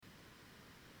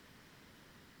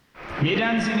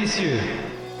Mesdames et messieurs,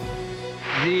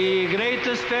 the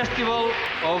greatest festival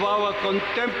of our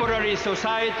contemporary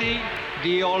society,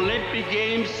 the Olympic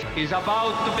Games, is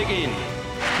about to begin.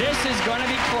 This is going to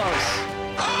be close.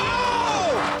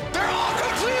 Oh! They're all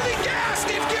completely gassed!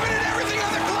 They've given it everything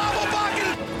on the global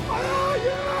bucket! Oh,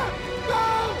 yeah!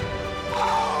 Go!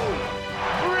 Oh!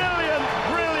 Brilliant,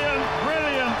 brilliant,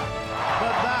 brilliant.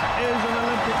 But that is an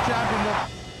Olympic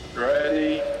championship.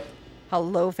 Ready.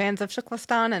 Hello, fans of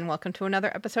Shuklistan, and welcome to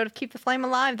another episode of Keep the Flame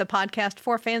Alive, the podcast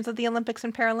for fans of the Olympics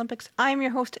and Paralympics. I am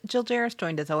your host, Jill Jarris,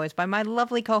 joined as always by my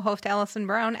lovely co-host, Allison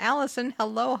Brown. Allison,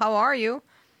 hello, how are you?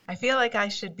 I feel like I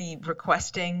should be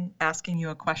asking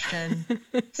you a question,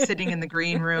 sitting in the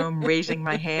green room, raising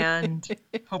my hand,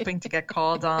 hoping to get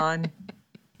called on.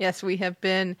 Yes, we have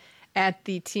been at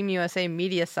the Team USA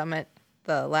Media Summit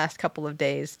the last couple of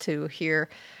days to hear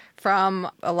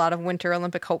from a lot of Winter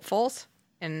Olympic hopefuls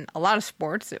in a lot of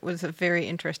sports. It was a very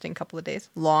interesting couple of days,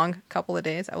 long couple of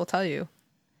days, I will tell you.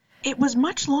 It was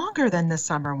much longer than the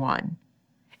summer one.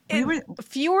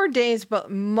 Fewer days,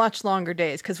 but much longer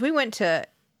days, because we went to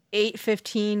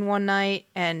 8:15 one night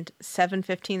and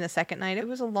 7:15 the second night. It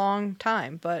was a long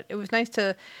time, but it was nice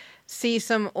to see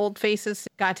some old faces.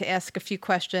 Got to ask a few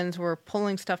questions. We're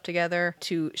pulling stuff together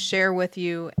to share with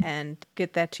you and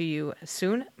get that to you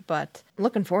soon, but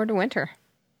looking forward to winter.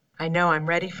 I know, I'm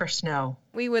ready for snow.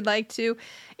 We would like to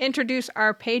introduce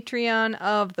our Patreon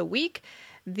of the week.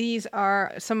 These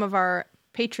are some of our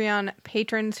Patreon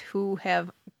patrons who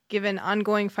have given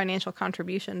ongoing financial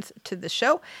contributions to the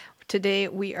show. Today,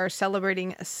 we are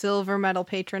celebrating a silver medal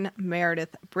patron,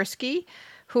 Meredith Brisky,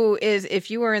 who is, if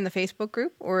you are in the Facebook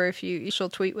group, or if she'll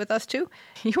tweet with us too,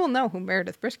 you will know who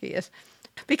Meredith Brisky is.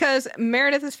 Because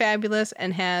Meredith is fabulous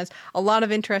and has a lot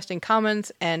of interesting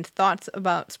comments and thoughts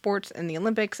about sports and the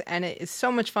Olympics, and it is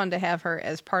so much fun to have her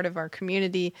as part of our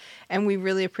community, and we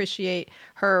really appreciate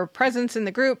her presence in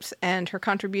the groups and her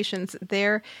contributions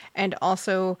there, and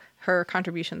also her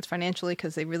contributions financially,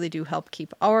 because they really do help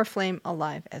keep our flame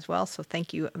alive as well. So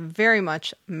thank you very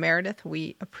much, Meredith.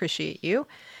 We appreciate you.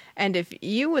 And if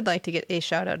you would like to get a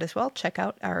shout out as well, check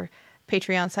out our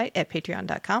Patreon site at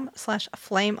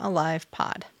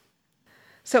patreon.com/flamealivepod.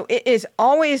 So it is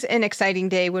always an exciting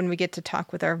day when we get to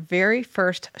talk with our very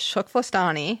first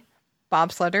Shukflastani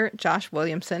bobsledder, Josh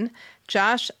Williamson.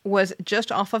 Josh was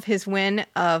just off of his win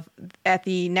at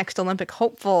the Next Olympic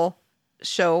Hopeful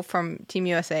show from Team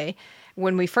USA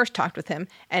when we first talked with him,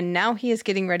 and now he is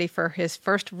getting ready for his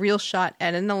first real shot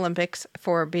at an Olympics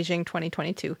for Beijing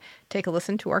 2022. Take a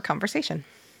listen to our conversation.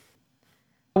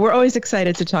 We're always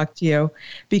excited to talk to you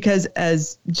because,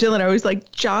 as Jill and I always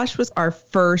like, Josh was our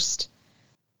first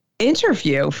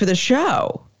interview for the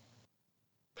show.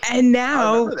 And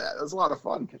now... I remember that. It was a lot of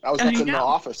fun. I was in the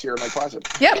office here in my closet.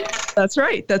 Yep, that's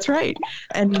right. That's right.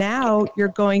 And now you're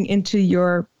going into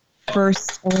your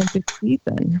first Olympic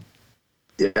season.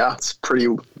 Yeah, it's pretty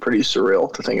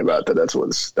surreal to think about that.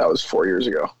 That was 4 years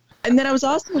ago. And then I was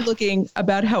also looking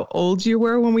about how old you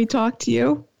were when we talked to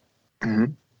you.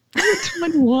 Mm-hmm. You were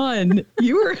 21.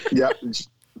 You were... Yep,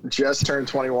 just turned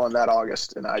 21 that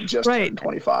August, and I just turned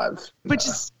 25. But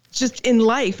just in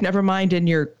life, never mind in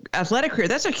your athletic career,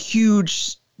 that's a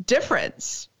huge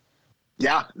difference.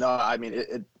 Yeah, no, I mean,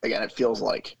 it feels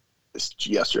like it's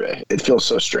yesterday. It feels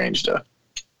so strange to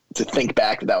think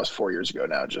back that was 4 years ago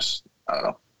now. Just, I don't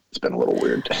know. It's been a little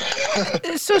weird.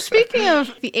 So speaking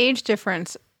of the age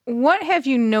difference, what have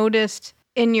you noticed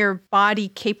in your body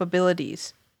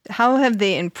capabilities? How have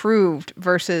they improved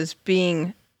versus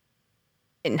being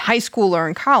in high school or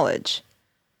in college?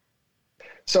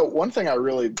 So one thing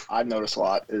I've noticed a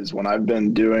lot is when I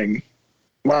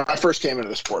first came into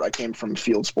the sport, I came from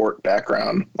field sport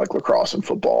background, like lacrosse and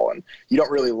football, and you don't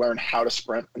really learn how to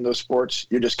sprint in those sports.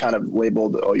 You're just kind of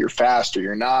labeled, oh, you're fast or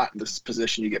you're not. This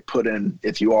position you get put in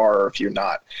if you are or if you're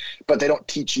not. But they don't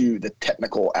teach you the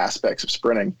technical aspects of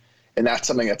sprinting. And that's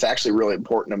something that's actually really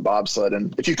important in bobsled.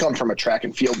 And if you come from a track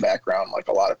and field background, like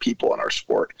a lot of people in our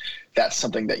sport, that's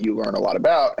something that you learn a lot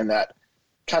about, and that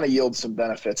kind of yields some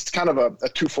benefits. It's kind of a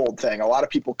twofold thing. A lot of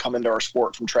people come into our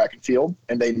sport from track and field,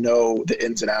 and they know the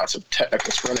ins and outs of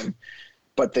technical sprinting,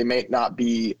 but they may not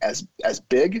be as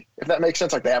big, if that makes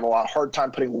sense. Like they have a hard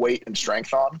time putting weight and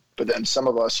strength on. But then some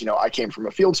of us, I came from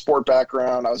a field sport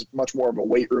background. I was much more of a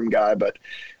weight room guy, but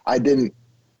I didn't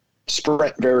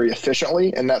sprint very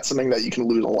efficiently, and that's something that you can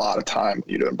lose a lot of time when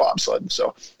you're doing bobsled.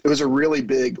 So it was a really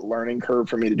big learning curve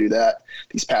for me to do that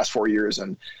these past 4 years,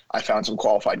 and I found some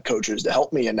qualified coaches to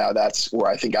help me, and now that's where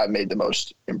I think I've made the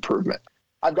most improvement.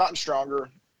 I've gotten stronger,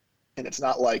 and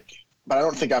but I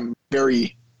don't think I'm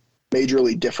very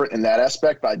majorly different in that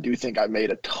aspect, but I do think I've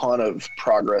made a ton of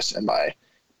progress in my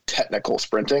technical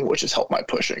sprinting, which has helped my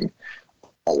pushing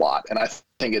a lot. And I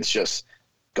think it's just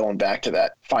going back to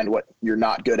that, find what you're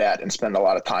not good at and spend a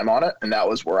lot of time on it. And that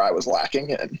was where I was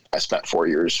lacking. And I spent 4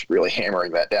 years really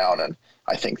hammering that down. And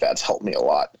I think that's helped me a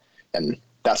lot. And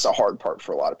that's the hard part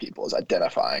for a lot of people, is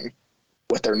identifying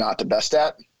what they're not the best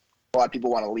at. A lot of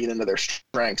people want to lean into their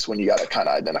strengths when you got to kind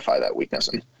of identify that weakness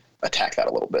and attack that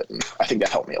a little bit. And I think that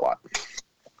helped me a lot.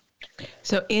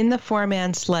 So in the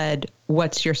 4-man sled,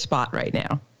 what's your spot right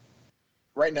now?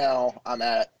 Right now, I'm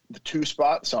at the 2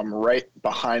 spot, so I'm right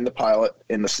behind the pilot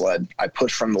in the sled. I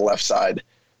push from the left side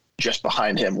just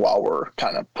behind him while we're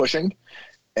kind of pushing.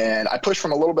 And I push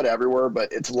from a little bit everywhere,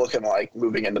 but it's looking like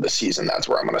moving into the season, that's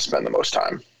where I'm going to spend the most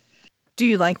time. Do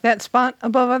you like that spot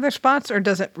above other spots, or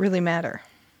does it really matter?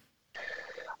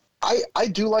 I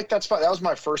do like that spot. That was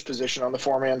my first position on the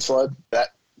 4-man sled. That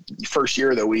first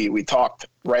year that we talked,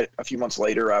 right a few months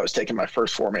later, I was taking my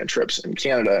first 4-man trips in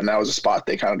Canada, and that was a spot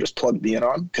they kind of just plugged me in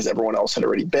on because everyone else had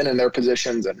already been in their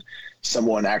positions and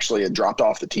someone actually had dropped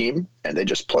off the team, and they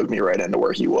just plugged me right into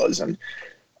where he was. And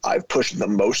I've pushed the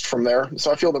most from there.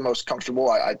 So I feel the most comfortable.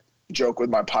 I joke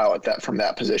with my pilot that from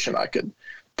that position, I could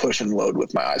push and load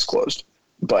with my eyes closed.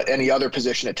 But any other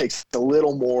position, it takes a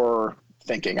little more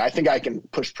thinking. I think I can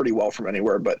push pretty well from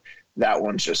anywhere, but that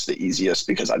one's just the easiest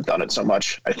because I've done it so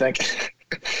much, I think.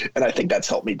 And I think that's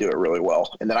helped me do it really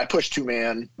well. And then I push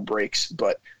 2-man breaks,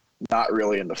 but not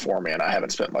really in the 4-man. I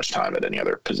haven't spent much time at any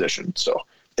other position. So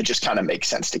it just kind of makes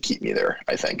sense to keep me there,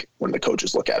 I think, when the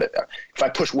coaches look at it. If I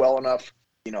push well enough,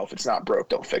 if it's not broke,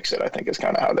 don't fix it, I think is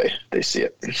kind of how they see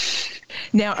it.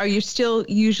 Now, are you still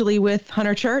usually with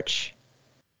Hunter Church?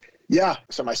 Yeah.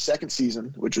 So my second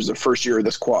season, which was the first year of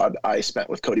this quad, I spent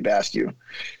with Cody Baskew,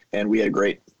 and we had a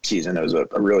great season. It was a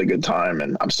really good time,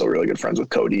 and I'm still really good friends with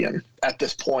Cody. And at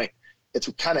this point, it's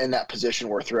kind of in that position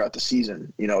where throughout the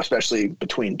season, especially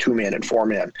between 2-man and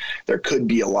 4-man, there could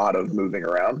be a lot of moving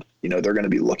around. They're going to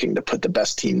be looking to put the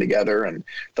best team together, and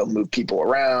they'll move people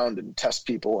around and test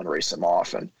people and race them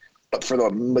off. But for the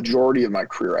majority of my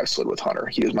career, I slid with Hunter.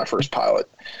 He was my first pilot.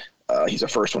 He's the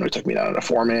first one who took me down in a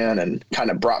 4-man and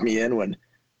kind of brought me in when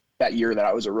that year that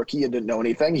I was a rookie and didn't know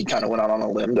anything. He kind of went out on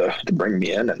a limb to bring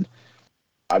me in, and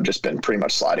I've just been pretty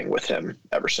much sliding with him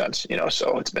ever since,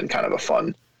 so it's been kind of a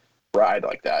fun ride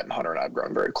like that. And Hunter and I have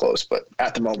grown very close, but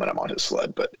at the moment I'm on his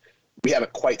sled, but we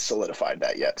haven't quite solidified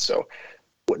that yet. So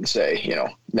wouldn't say,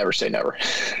 never say never.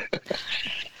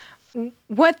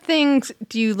 What things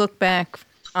do you look back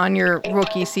on your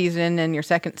rookie season and your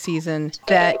second season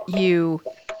that you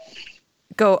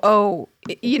go, oh,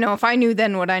 if I knew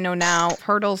then what I know now,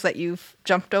 hurdles that you've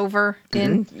jumped over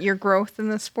in your growth in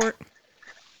the sport?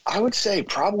 I would say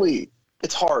probably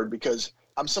it's hard because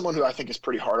I'm someone who I think is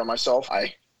pretty hard on myself.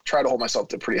 I try to hold myself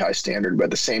to a pretty high standard, but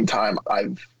at the same time,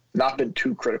 I've not been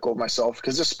too critical of myself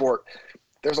because this sport,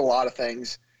 there's a lot of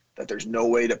things that there's no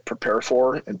way to prepare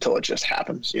for until it just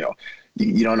happens.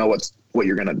 You don't know what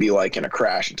you're going to be like in a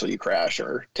crash until you crash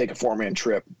or take a 4-man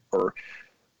trip. Or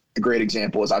a great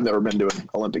example is I've never been to an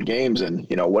Olympic Games, and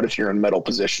what if you're in medal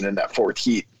position in that 4th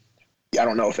heat? I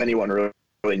don't know if anyone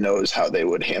really knows how they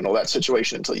would handle that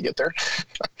situation until you get there.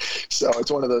 So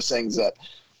it's one of those things that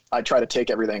I try to take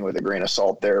everything with a grain of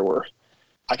salt there, where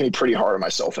I can be pretty hard on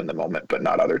myself in the moment, but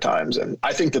not other times. And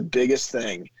I think the biggest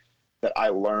thing that I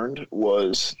learned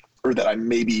was, or that I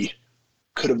maybe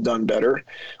could have done better,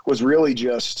 was really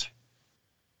just,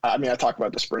 I talk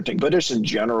about the sprinting, but just in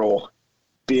general,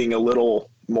 being a little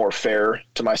more fair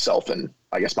to myself and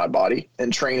I guess my body.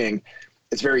 In training,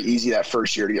 it's very easy that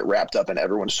first year to get wrapped up in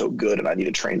everyone's so good and I need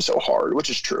to train so hard, which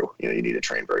is true. You need to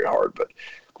train very hard, but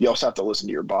you also have to listen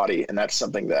to your body. And that's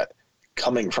something that,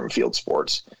 coming from field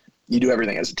sports, you do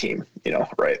everything as a team,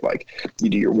 right? Like you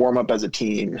do your warm up as a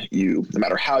team, no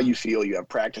matter how you feel, you have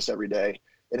practice every day.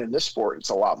 And in this sport, it's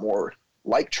a lot more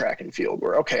like track and field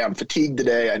where, okay, I'm fatigued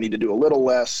today. I need to do a little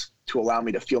less to allow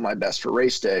me to feel my best for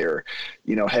race day. Or,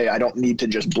 hey, I don't need to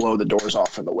just blow the doors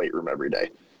off in the weight room every day,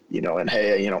 and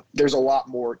hey, there's a lot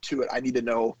more to it. I need to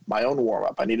know my own warm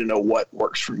up. I need to know what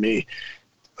works for me.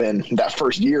 And that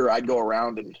first year I'd go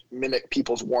around and mimic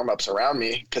people's warm-ups around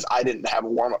me because I didn't have a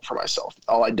warm-up for myself.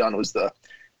 All I'd done was the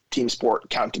team sport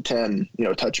count to 10,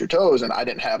 touch your toes. And I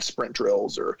didn't have sprint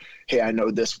drills or, hey, I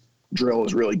know this drill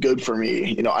is really good for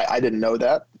me. I didn't know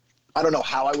that. I don't know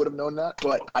how I would have known that,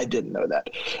 but I didn't know that.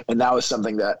 And that was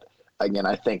something that, again,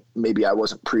 I think maybe I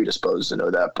wasn't predisposed to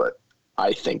know that, but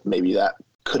I think maybe that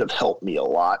could have helped me a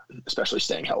lot, especially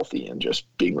staying healthy and just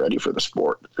being ready for the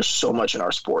sport. There's so much in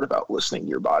our sport about listening to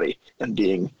your body and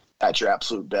being at your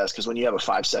absolute best. Because when you have a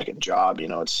 5-second job,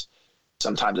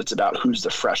 sometimes it's about who's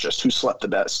the freshest, who slept the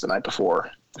best the night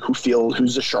before,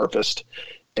 who's the sharpest.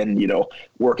 And,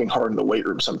 working hard in the weight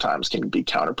room sometimes can be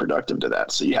counterproductive to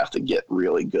that. So you have to get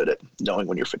really good at knowing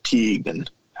when you're fatigued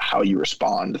and how you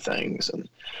respond to things. And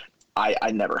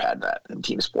I never had that in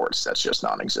team sports. That's just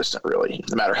non-existent, really.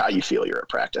 No matter how you feel, you're at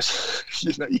practice.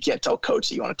 You can't tell coach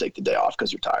that you want to take the day off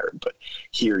because you're tired. But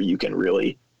here you can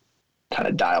really kind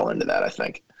of dial into that, I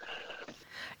think.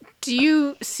 Do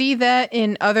you see that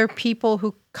in other people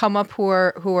who come up who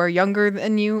are younger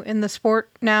than you in the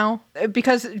sport now?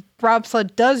 Because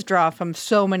bobsled does draw from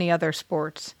so many other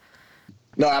sports.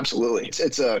 No, absolutely.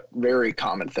 It's a very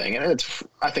common thing. And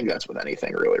I think that's with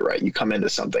anything really, right? You come into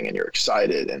something and you're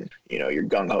excited and, you're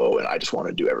gung-ho and I just want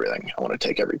to do everything. I want to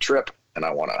take every trip and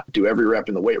I want to do every rep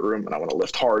in the weight room and I want to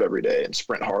lift hard every day and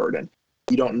sprint hard. And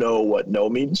you don't know what no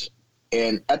means.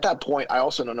 And at that point, I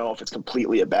also don't know if it's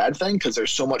completely a bad thing because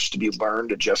there's so much to be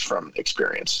learned just from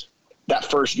experience. That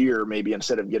first year, maybe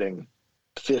instead of getting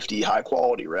 50 high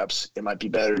quality reps, it might be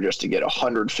better just to get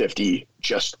 150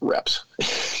 just reps,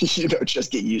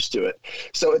 just get used to it.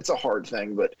 So it's a hard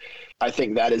thing, but I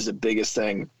think that is the biggest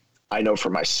thing I know for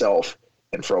myself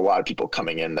and for a lot of people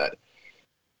coming in, that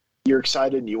you're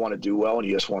excited and you want to do well and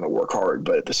you just want to work hard,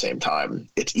 but at the same time,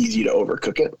 it's easy to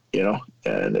overcook it,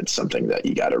 and it's something that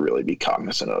you got to really be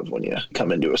cognizant of when you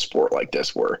come into a sport like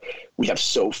this, where we have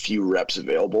so few reps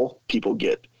available. People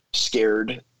get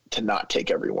scared to not take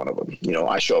every one of them.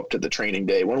 I show up to the training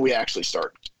day when we actually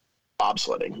start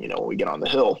bobsledding, when we get on the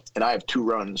hill, and I have 2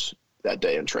 runs that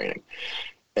day in training.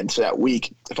 And so that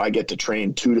week, if I get to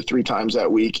train 2 to 3 times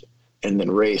that week and then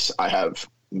race, I have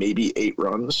maybe 8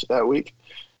 runs that week.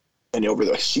 And over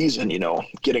the season,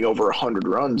 getting over 100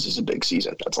 runs is a big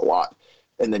season. That's a lot.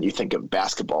 And then you think of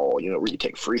basketball, where you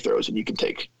take free throws and you can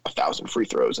take 1,000 free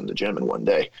throws in the gym in one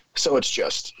day. So it's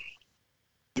just,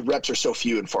 the reps are so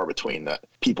few and far between that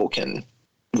people can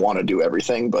want to do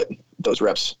everything, but those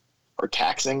reps are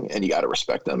taxing and you got to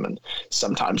respect them and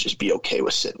sometimes just be okay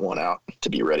with sitting one out to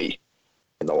be ready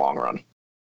in the long run.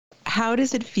 How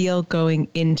does it feel going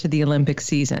into the Olympic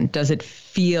season? Does it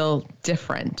feel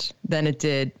different than it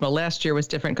did? Well, last year was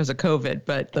different because of COVID,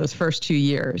 but those first 2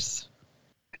 years.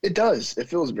 It does. It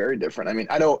feels very different. I mean,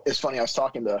 I know it's funny. I was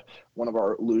talking to one of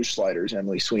our luge sliders,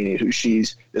 Emily Sweeney, who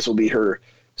this will be her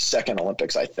second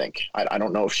Olympics, I think. I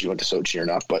don't know if she went to Sochi or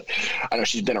not, but I know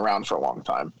she's been around for a long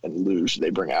time. And luge, they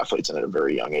bring athletes in at a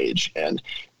very young age. And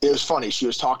it was funny. She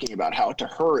was talking about how to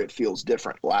her it feels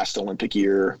different. Last Olympic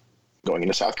year, going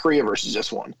into South Korea versus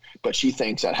this one. But she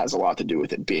thinks that has a lot to do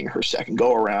with it being her second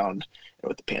go around and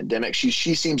with the pandemic. She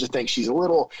seems to think she's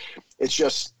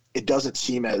it doesn't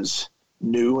seem as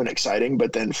new and exciting.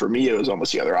 But then for me, it was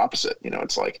almost the other opposite.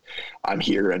 It's like, I'm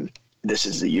here and this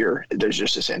is the year. There's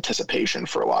just this anticipation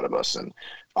for a lot of us. And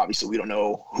obviously we don't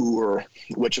know who or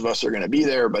which of us are going to be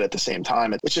there, but at the same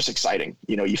time, it's just exciting.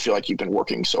 You feel like you've been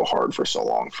working so hard for so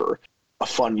long for a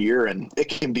fun year, and it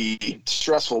can be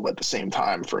stressful, but at the same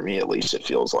time, for me at least, it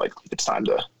feels like it's time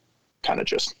to kind of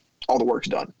just, all the work's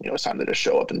done. It's time to just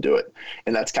show up and do it.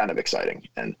 And that's kind of exciting.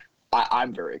 And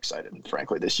I'm very excited. And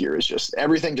frankly, this year is just,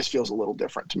 everything just feels a little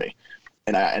different to me.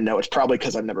 And I know it's probably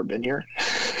because I've never been here.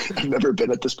 I've never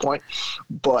been at this point,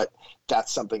 but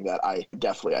that's something that I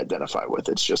definitely identify with.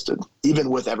 It's just, even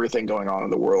with everything going on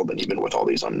in the world and even with all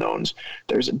these unknowns,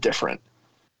 there's a different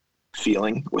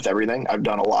feeling with everything. I've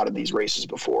done a lot of these races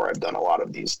before. I've done a lot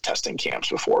of these testing camps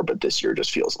before, but this year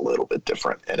just feels a little bit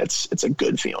different, and it's a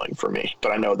good feeling for me.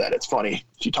 But I know that it's funny.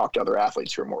 If you talk to other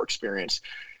athletes who are more experienced,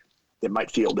 it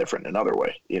might feel different in another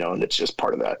way, and it's just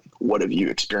part of that. What have you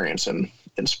experienced in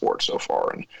sports so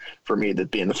far? And for me,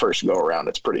 that being the first go around,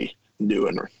 it's pretty new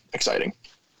and exciting.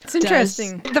 It's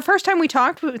interesting. The first time we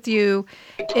talked with you,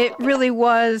 it really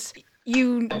was,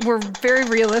 you were very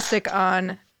realistic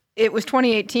on, it was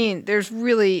 2018.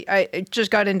 I just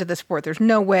got into the sport. There's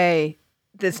no way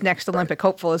this next Olympic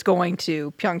hopeful is going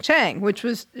to Pyeongchang, which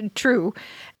was true.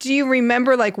 Do you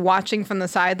remember watching from the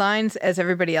sidelines as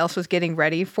everybody else was getting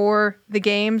ready for the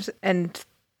games and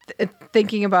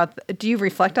thinking about, do you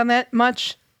reflect on that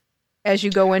much as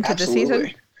you go into the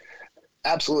season?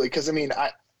 Absolutely. Because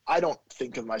I don't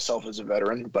think of myself as a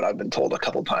veteran, but I've been told a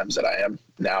couple times that I am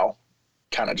now.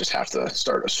 Kind of just have to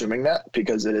start assuming that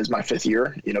because it is my 5th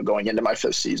year, going into my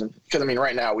 5th season. Because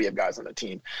right now we have guys on the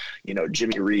team,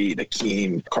 Jimmy Reed,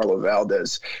 Akeem, Carlo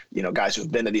Valdez, guys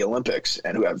who've been to the Olympics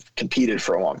and who have competed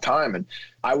for a long time. And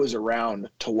I was around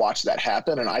to watch that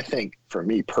happen. And I think for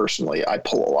me personally, I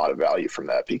pull a lot of value from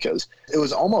that because it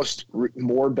was almost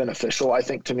more beneficial, I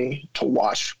think, to me to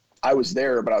watch. I was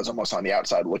there, but I was almost on the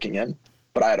outside looking in,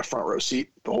 but I had a front row seat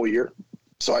the whole year.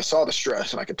 So I saw the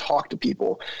stress and I could talk to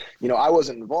people. I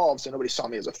wasn't involved, so nobody saw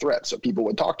me as a threat. So people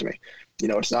would talk to me.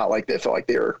 It's not like they felt like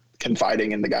they were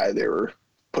confiding in the guy they were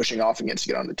pushing off against to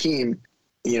get on the team,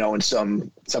 and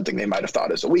something they might have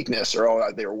thought as a weakness,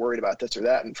 or they were worried about this or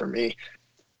that. And for me,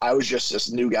 I was just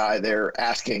this new guy there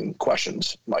asking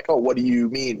questions like, oh, what do you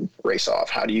mean race off?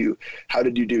 How did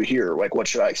you do here? Like, what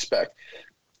should I expect?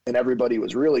 And everybody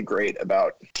was really great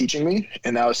about teaching me.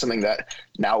 And that was something that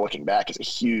now looking back is a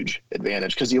huge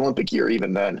advantage, because the Olympic year,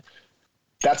 even then,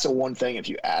 that's the one thing, if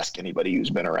you ask anybody who's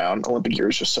been around, Olympic year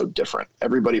is just so different.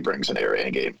 Everybody brings an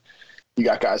A game. You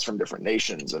got guys from different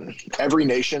nations, and every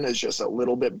nation is just a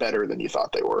little bit better than you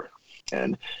thought they were.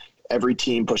 And every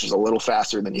team pushes a little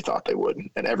faster than you thought they would.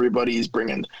 And everybody's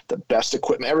bringing the best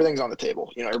equipment. Everything's on the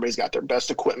table. Everybody's got their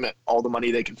best equipment, all the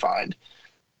money they can find,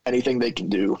 anything they can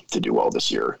do to do well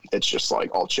this year. It's just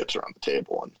like all chips are on the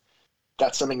table. And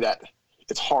that's something that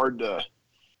it's hard to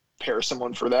pair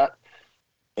someone for that.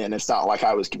 And it's not like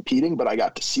I was competing, but I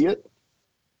got to see it.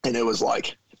 And it was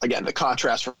like, again, the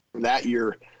contrast from that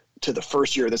year to the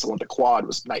first year of this Olympic quad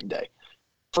was night and day.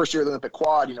 First year of the Olympic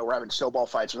quad, we're having snowball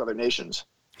fights with other nations.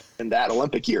 And that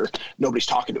Olympic year, nobody's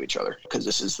talking to each other because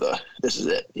this is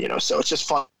it, So it's just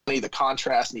funny, the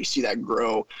contrast, and you see that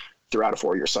grow throughout a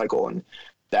 4-year cycle. And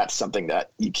that's something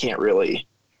that you can't really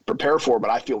prepare for, but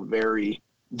I feel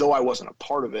though I wasn't a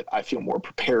part of it, I feel more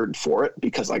prepared for it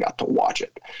because I got to watch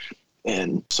it.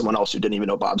 And someone else who didn't even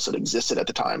know bobsled existed at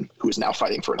the time, who is now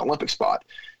fighting for an Olympic spot,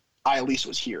 I at least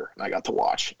was here and I got to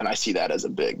watch. And I see that as a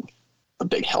big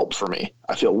help for me.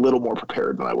 I feel a little more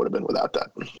prepared than I would have been without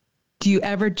that. Do you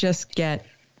ever just get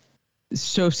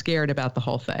so scared about the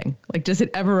whole thing? Like, does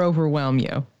it ever overwhelm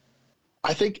you?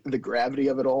 I think the gravity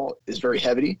of it all is very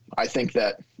heavy. I think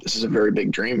that this is a very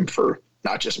big dream for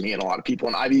not just me and a lot of people.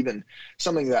 And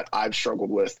something that I've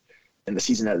struggled with, and the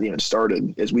season hasn't even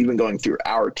started, is we've been going through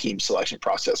our team selection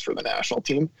process for the national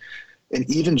team. And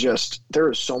even just, there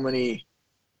are so many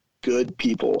good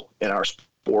people in our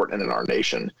sport and in our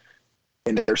nation.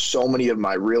 And there's so many of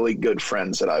my really good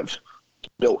friends that I've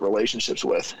built relationships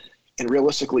with. And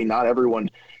realistically, not everyone,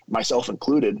 myself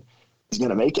included, is going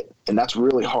to make it. And that's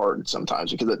really hard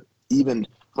sometimes, because even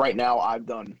right now I've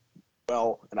done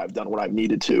well and I've done what I've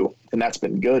needed to, and that's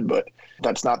been good, but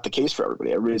that's not the case for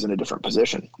everybody. Everybody's in a different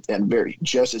position, and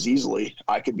just as easily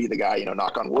I could be the guy,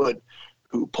 knock on wood,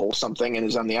 who pulls something and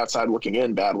is on the outside looking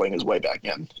in, battling his way back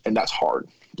in. And that's hard,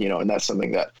 and that's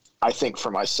something that I think for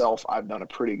myself, I've done a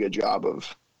pretty good job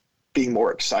of being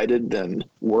more excited than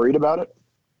worried about it.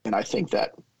 And I think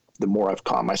that the more I've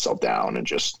calmed myself down and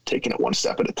just taken it one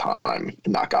step at a time and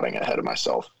not getting ahead of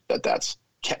myself, that's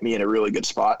kept me in a really good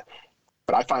spot.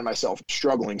 But I find myself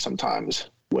struggling sometimes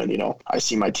when, I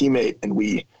see my teammate and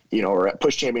we, are at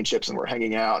push championships and we're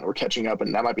hanging out and we're catching up,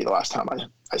 and that might be the last time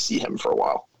I see him for a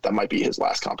while. That might be his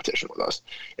last competition with us.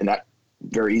 And that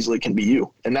very easily can be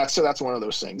you. And that's one of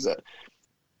those things that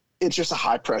it's just a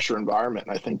high pressure environment.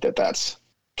 And I think that's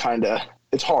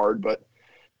it's hard, but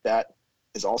that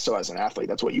is also, as an athlete,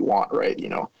 that's what you want, right?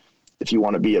 If you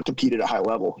want to compete at a high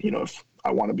level, if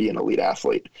I want to be an elite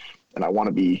athlete and I want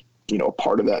to be, a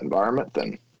part of that environment,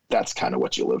 then that's kind of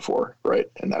what you live for, right?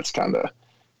 And that's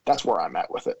where I'm at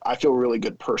with it. I feel really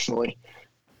good personally,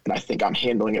 and I think I'm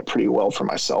handling it pretty well for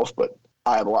myself, but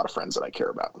I have a lot of friends that I care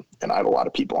about, and I have a lot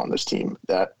of people on this team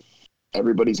that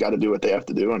everybody's got to do what they have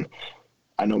to do. And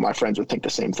I know my friends would think the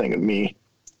same thing of me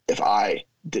if I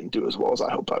didn't do as well as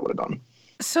I hoped I would have done.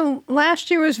 So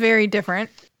last year was very different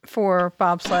for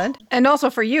bobsled, and also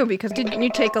for you, because didn't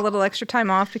you take a little extra time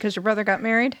off because your brother got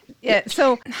married? Yeah.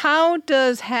 So how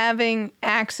does having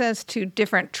access to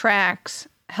different tracks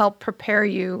help prepare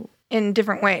you in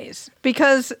different ways?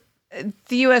 Because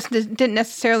the U.S. didn't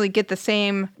necessarily get the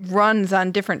same runs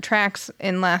on different tracks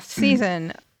in last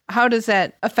season. How does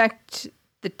that affect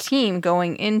the team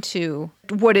going into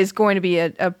what is going to be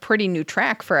a pretty new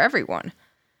track for everyone?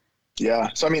 Yeah.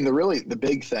 So, the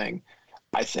big thing,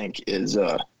 I think, is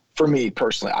for me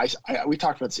personally, we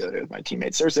talked about this the other day with my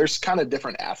teammates. There's kind of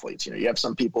different athletes. You have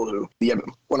some people who,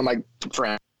 one of my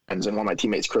friends and one of my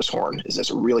teammates, Chris Horn, is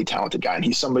this really talented guy. And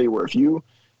he's somebody where if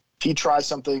he tries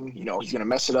something, he's going to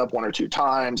mess it up 1 or 2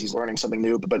 times. He's learning something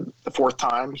new, but the 4th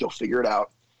time he'll figure it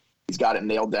out. He's got it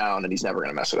nailed down and he's never going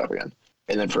to mess it up again.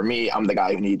 And then for me, I'm the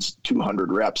guy who needs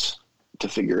 200 reps to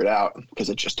figure it out because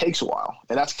it just takes a while.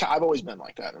 And I've always been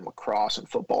like that in lacrosse and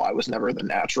football. I was never the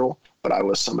natural, but I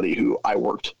was somebody who I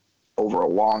worked over a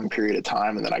long period of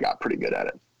time, and then I got pretty good at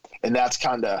it. And that's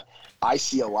I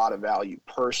see a lot of value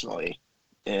personally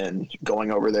in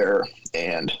going over there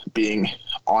and being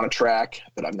on a track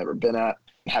that I've never been at,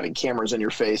 having cameras in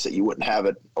your face that you wouldn't have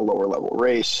at a lower level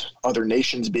race, other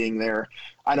nations being there.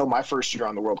 I know my first year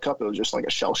on the World Cup, it was just like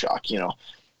a shell shock.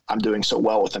 I'm doing so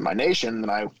well within my nation, and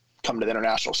I come to the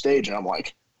international stage and I'm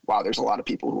like, wow, there's a lot of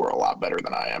people who are a lot better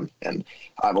than I am, and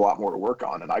I have a lot more to work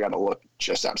on. And I got to look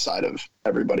just outside of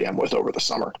everybody I'm with over the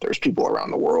summer. There's people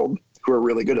around the world who are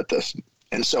really good at this.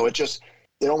 And so it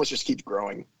almost just keeps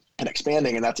growing and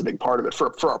expanding. And that's a big part of it.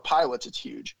 For our pilots, it's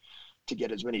huge to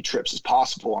get as many trips as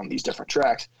possible on these different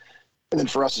tracks. And then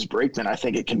for us as brakemen, I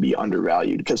think it can be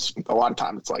undervalued because a lot of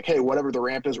times it's like, hey, whatever the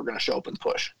ramp is, we're going to show up and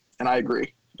push. And I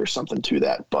agree. There's something to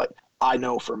that. But I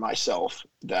know for myself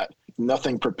that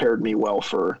nothing prepared me well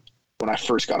for when I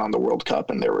first got on the World Cup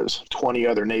and there was 20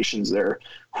 other nations there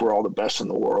who are all the best in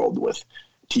the world with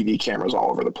TV cameras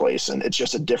all over the place. And it's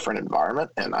just a different environment.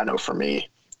 And I know for me,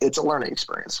 it's a learning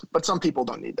experience, but some people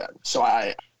don't need that. So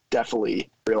I definitely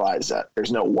realize that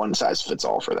there's no one size fits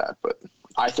all for that. But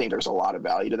I think there's a lot of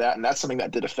value to that. And that's something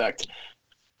that did affect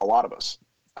a lot of us.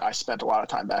 I spent a lot of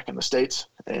time back in the States,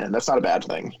 and that's not a bad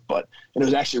thing, but it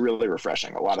was actually really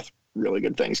refreshing. A lot of really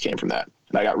good things came from that.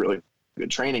 And I got really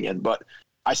good training in, but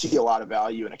I see a lot of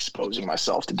value in exposing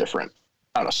myself to different,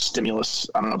 stimulus.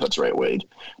 I don't know if that's the right way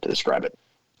to describe it,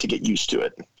 to get used to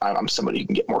it. I'm somebody who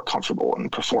can get more comfortable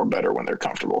and perform better when they're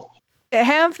comfortable.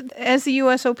 As the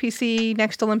USOPC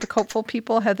Next Olympic hopeful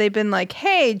people, have they been like,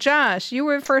 hey, Josh, you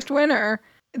were the first winner.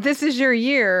 This is your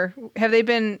year. Have they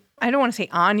been, I don't want to say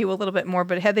on you a little bit more,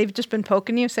 but have they just been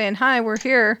poking you saying, hi, we're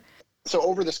here? So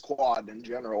over this quad in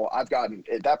general,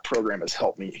 that program has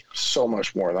helped me so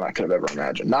much more than I could have ever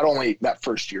imagined. Not only that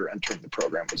first year entering the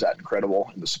program was that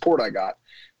incredible and the support I got,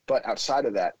 but outside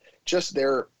of that, just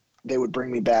they would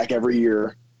bring me back every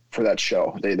year for that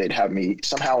show. They'd have me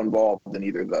somehow involved in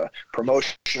either the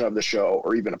promotion of the show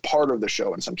or even a part of the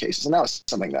show in some cases. And that was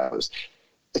something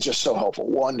it's just so helpful.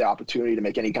 One, the opportunity to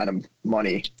make any kind of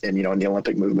money in the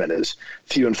Olympic movement is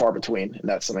few and far between. And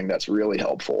that's something that's really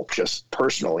helpful just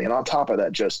personally. And on top of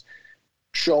that, just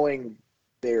showing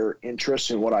their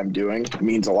interest in what I'm doing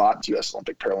means a lot to U.S.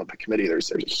 Olympic Paralympic Committee.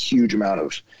 There's a huge amount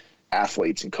of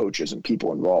athletes and coaches and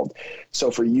people involved.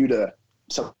 So for you to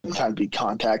sometimes be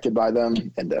contacted by them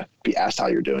and to be asked how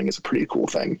you're doing is a pretty cool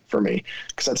thing for me,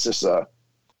 because that's just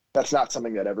that's not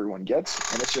something that everyone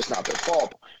gets, and it's just not their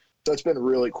fault. So it's been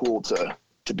really cool to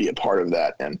be a part of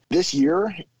that. And this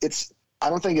year, I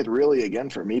don't think it really, again,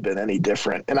 for me, been any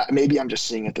different. And maybe I'm just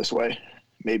seeing it this way.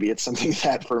 Maybe it's something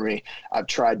that for me, I've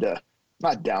tried to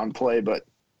not downplay, but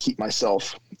keep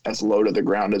myself as low to the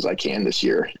ground as I can this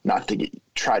year, not to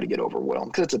try to get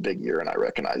overwhelmed, because it's a big year and I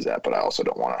recognize that, but I also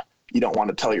you don't want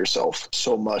to tell yourself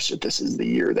so much that this is the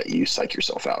year that you psych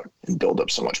yourself out and build up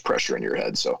so much pressure in your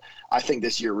head. So I think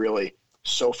this year really,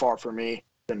 so far for me,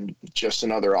 been just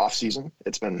another off season.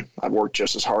 I've worked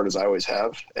just as hard as I always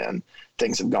have, and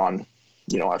things have gone,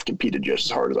 I've competed just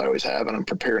as hard as I always have, and I'm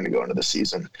preparing to go into the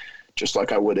season just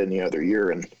like I would any other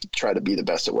year and try to be the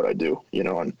best at what I do,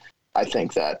 and I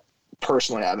think that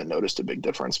personally I haven't noticed a big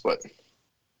difference, but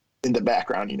in the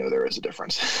background, there is a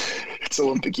difference. It's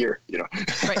Olympic year,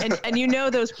 Right.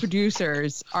 And those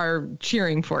producers are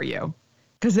cheering for you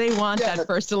because they want that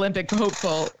first Olympic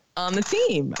hopeful on the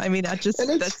team. I mean,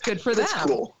 that's good for them. It's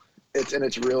cool.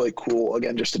 It's really cool,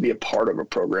 again, just to be a part of a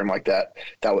program like that.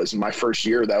 That was my first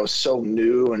year. That was so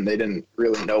new, and they didn't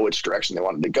really know which direction they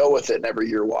wanted to go with it. And every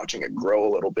year watching it grow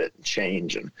a little bit and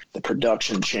change, and the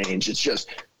production change.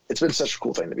 It's been such a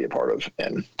cool thing to be a part of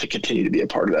and to continue to be a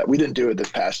part of that. We didn't do it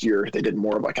this past year. They did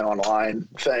more of like an online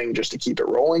thing just to keep it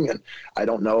rolling. And I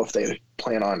don't know if they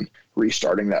plan on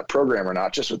restarting that program or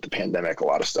not. Just with the pandemic, a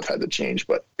lot of stuff had to change,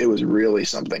 but it was really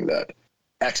something that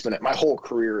my whole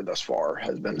career thus far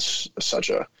has been such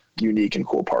a unique and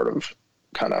cool part of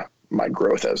kind of my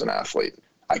growth as an athlete.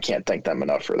 I can't thank them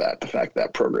enough for that. The fact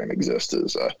that program exists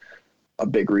is a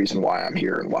big reason why I'm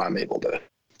here and why I'm able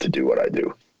to do what I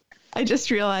do. I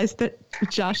just realized that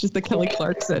Josh is the Kelly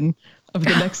Clarkson of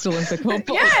the next Olympic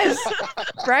hopeful. Yes,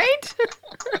 right?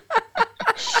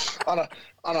 on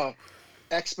a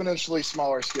exponentially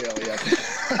smaller scale, yeah.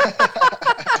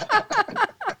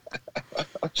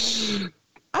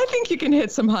 I think you can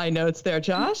hit some high notes there,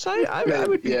 Josh. I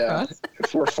would be impressed.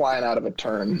 If we're flying out of a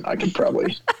turn, I could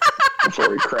probably, before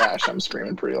we crash, I'm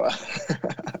screaming pretty loud.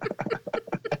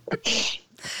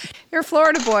 You're a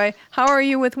Florida boy. How are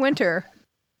you with winter?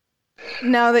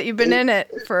 Now that you've been in it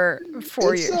for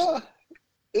 4 years.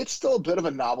 It's still a bit of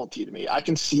a novelty to me. I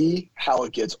can see how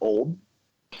it gets old.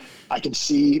 I can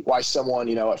see why someone,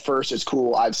 at first it's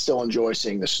cool. I still enjoy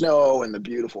seeing the snow and the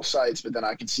beautiful sights, but then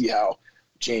I can see how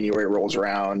January rolls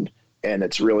around and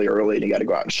it's really early and you got to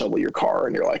go out and shovel your car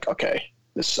and you're like, okay,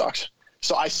 this sucks.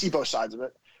 So I see both sides of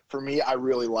it. For me, I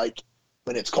really like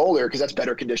when it's colder because that's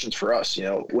better conditions for us.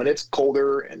 When it's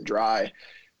colder and dry,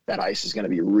 that ice is going to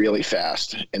be really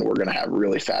fast and we're going to have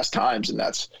really fast times. And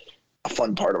that's a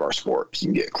fun part of our sport. You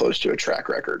can get close to a track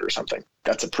record or something.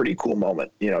 That's a pretty cool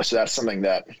moment, so that's something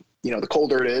that, the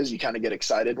colder it is, you kind of get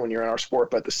excited when you're in our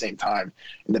sport, but at the same time,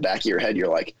 in the back of your head, you're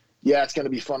like, yeah, it's going to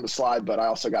be fun to slide, but I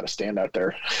also got to stand out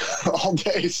there all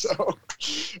day. So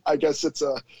I guess it's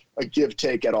a give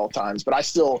take at all times, but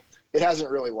it hasn't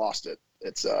really lost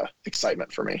its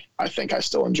excitement for me. I think I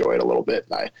still enjoy it a little bit.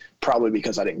 Probably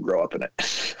because I didn't grow up in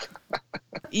it.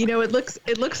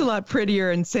 It looks a lot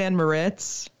prettier in San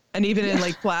Moritz and even in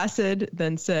Lake Placid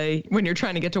than, say, when you're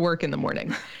trying to get to work in the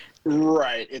morning.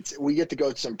 Right. We get to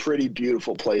go to some pretty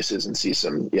beautiful places and see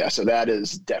some. Yeah. So that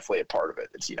is definitely a part of it.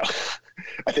 It's,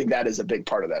 I think that is a big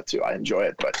part of that too. I enjoy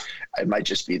it, but it might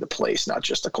just be the place, not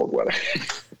just the cold weather.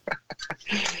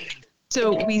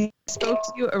 So we spoke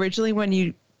to you originally when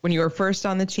you were first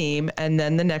on the team and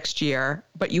then the next year,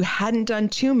 but you hadn't done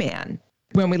 2-man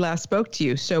when we last spoke to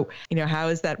you. So, how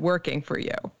is that working for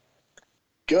you?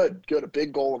 Good. A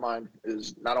big goal of mine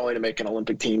is not only to make an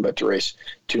Olympic team, but to race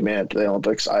 2-man to the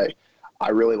Olympics. I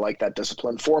really like that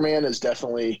discipline. 4-man is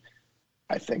definitely,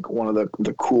 I think, one of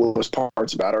the coolest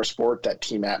parts about our sport, that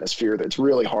team atmosphere. That's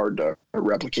really hard to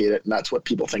replicate it. And that's what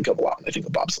people think of a lot when they think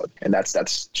of bobsled. And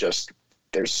that's just,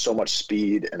 there's so much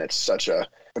speed and it's such a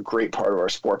great part of our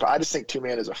sport. But I just think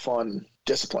 2-man is a fun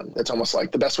discipline. It's almost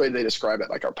like the best way they describe it,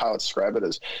 like our pilots describe it,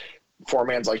 is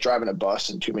 4-man's like driving a bus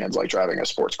and 2-man's like driving a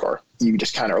sports car. You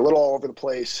just kind of are a little all over the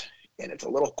place and it's a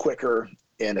little quicker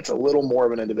and it's a little more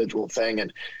of an individual thing.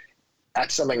 And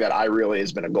that's something that I really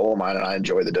has been a goal of mine, and I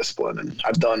enjoy the discipline. And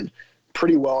I've done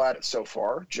pretty well at it so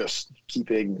far, just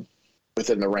keeping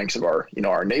within the ranks of our,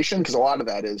 our nation. Because a lot of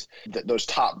that is that those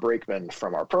top brakemen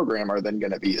from our program are then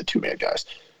going to be the 2-man guys.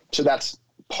 So that's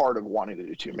part of wanting to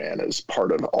do 2-man, is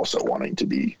part of also wanting to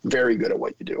be very good at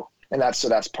what you do. And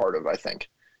that's part of, I think,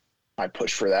 I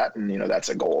push for that. And, that's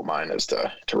a goal of mine, is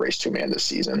to race 2-man this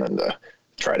season and to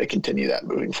try to continue that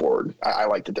moving forward. I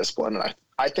like the discipline, and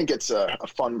I think it's a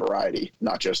fun variety,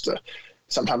 not just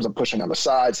sometimes I'm pushing on the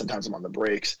side, sometimes I'm on the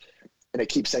brakes, and it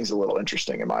keeps things a little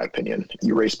interesting, in my opinion.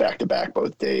 You race back to back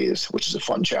both days, which is a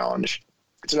fun challenge.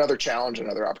 It's another challenge,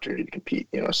 another opportunity to compete,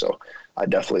 so I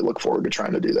definitely look forward to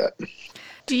trying to do that.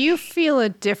 Do you feel a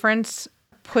difference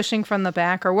pushing from the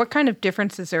back, or what kind of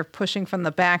difference is there pushing from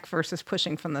the back versus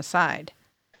pushing from the side?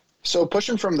 So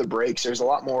pushing from the brakes, there's a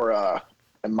lot more,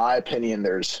 in my opinion,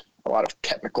 there's a lot of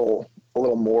a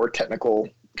little more technical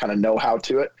kind of know-how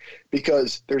to it,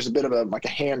 because there's a bit of a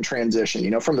hand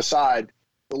transition. From the side,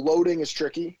 the loading is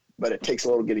tricky, but it takes a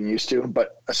little getting used to.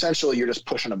 But essentially, you're just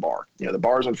pushing a bar. The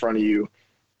bar's in front of you.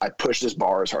 I push this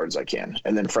bar as hard as I can.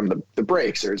 And then from the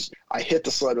brakes, I hit the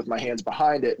sled with my hands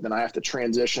behind it. Then I have to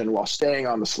transition while staying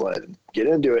on the sled and get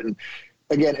into it. And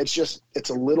again, it's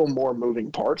a little more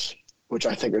moving parts, which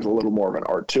I think there's a little more of an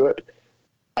art to it.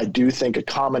 I do think a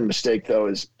common mistake, though,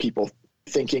 is people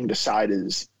thinking the side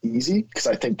is easy, because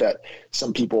I think that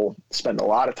some people spend a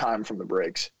lot of time from the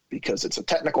brakes because it's a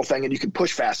technical thing, and you can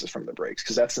push fastest from the brakes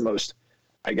because that's the most,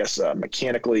 I guess,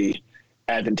 mechanically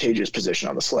advantageous position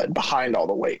on the sled, behind all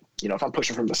the weight. If I'm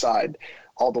pushing from the side,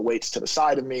 all the weight's to the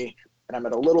side of me, and I'm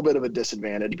at a little bit of a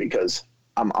disadvantage because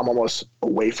I'm almost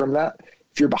away from that.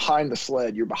 If you're behind the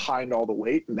sled, you're behind all the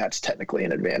weight, and that's technically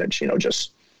an advantage,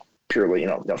 just purely,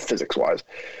 physics wise.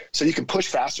 So you can push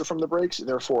faster from the brakes.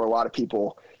 Therefore, a lot of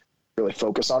people really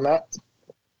focus on that.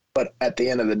 But at the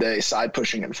end of the day, side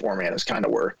pushing and 4-man is kind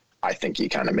of where I think you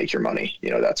kind of make your money.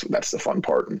 That's the fun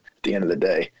part. And at the end of the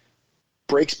day,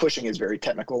 brakes pushing is very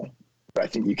technical, but I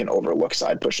think you can overlook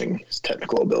side pushing's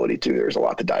technical ability too. There's a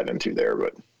lot to dive into there,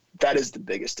 but that is the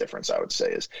biggest difference, I would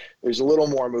say, is there's a little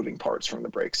more moving parts from the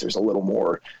brakes. There's a little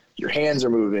more, your hands are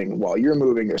moving while you're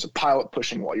moving. There's a pilot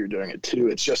pushing while you're doing it too.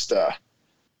 It's just, I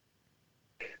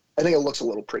think it looks a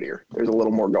little prettier. There's a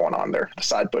little more going on there. The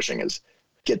side pushing is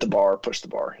get the bar, push the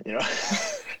bar,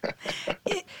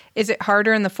 Is it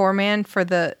harder in the 4-man for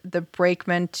the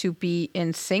brakemen to be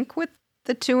in sync with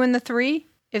the 2 and the 3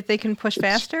 if they can push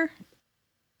faster?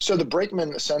 So the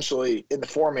brakeman, essentially, in the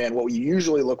 4-man, what we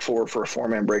usually look for a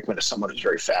 4-man brakeman is someone who's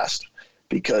very fast.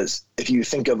 Because if you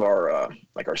think of our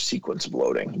sequence of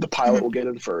loading, the pilot will get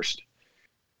in first.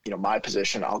 My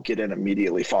position, I'll get in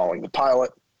immediately following the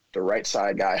pilot. The right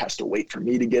side guy has to wait for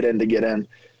me to get in.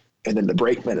 And then the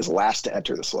brakeman is last to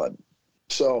enter the sled.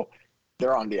 So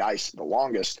they're on the ice the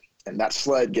longest, and that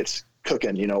sled gets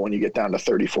cooking, when you get down to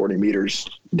 30, 40 meters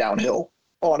downhill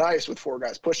on ice with 4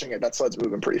 guys pushing it, that sled's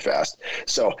moving pretty fast.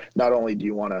 So not only do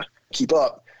you want to keep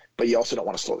up, but you also don't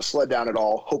want to slow the sled down at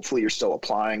all. Hopefully you're still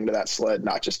applying to that sled,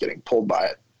 not just getting pulled by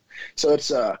it. So it's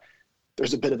the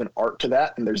there's a bit of an art to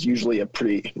that, and there's usually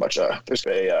there's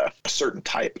a certain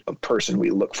type of person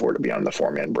we look for to be on the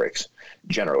 4-man breaks,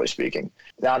 generally speaking.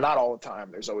 Now, not all the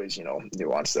time. There's always,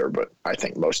 nuance there, but I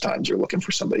think most times you're looking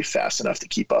for somebody fast enough to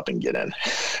keep up and get in,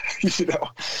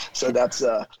 So that's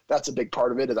a big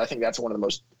part of it. Is I think that's one of the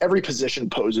most, every position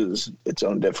poses its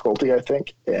own difficulty, I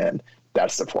think, and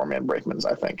that's the 4-man brakeman's,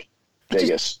 I think,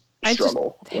 biggest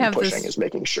struggle when pushing is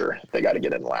making sure they got to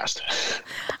get in last.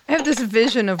 I have this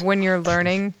vision of when you're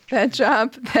learning that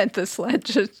job that the sled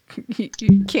just,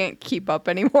 you can't keep up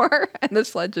anymore and the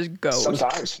sled just goes.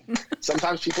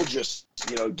 Sometimes people just,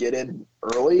 get in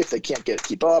early if they can't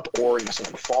keep up, or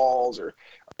someone falls, or a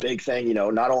big thing,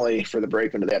 not only for the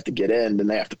brakeman do they have to get in, then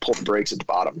they have to pull the brakes at the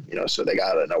bottom, so they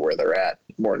got to know where they're at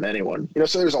more than anyone,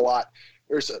 so there's a lot.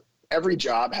 Every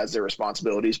job has their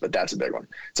responsibilities, but that's a big one.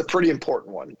 It's a pretty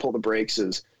important one. Pull the brakes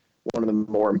is one of the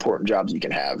more important jobs you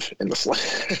can have in the sled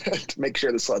to make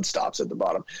sure the sled stops at the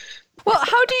bottom. Well,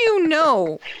 how do you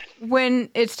know when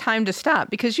it's time to stop?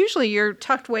 Because usually you're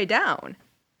tucked way down.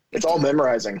 It's all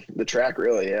memorizing the track,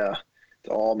 really. Yeah.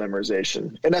 It's all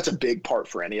memorization. And that's a big part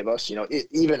for any of us.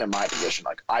 Even in my position,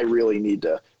 I really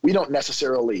we don't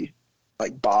necessarily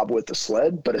bob with the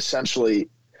sled, but essentially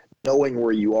knowing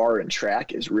where you are in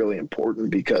track is really important,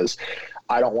 because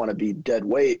I don't want to be dead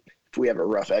weight. If we have a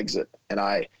rough exit and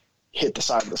I hit the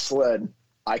side of the sled,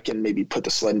 I can maybe put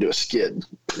the sled into a skid,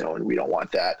 and we don't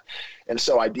want that. And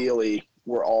so ideally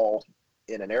we're all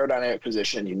in an aerodynamic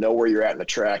position. Where you're at in the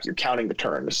track, you're counting the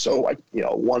turns. So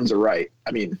one's a right.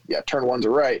 Turn one's a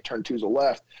right, turn two's a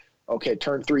left. Okay.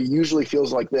 Turn 3 usually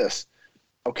feels like this.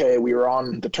 Okay. We were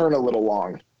on the turn a little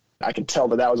long. I can tell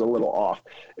that was a little off.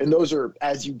 And those are,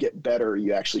 as you get better,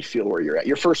 you actually feel where you're at.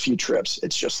 Your first few trips,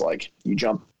 it's just like you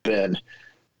jump in,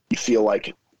 you feel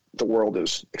like the world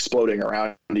is exploding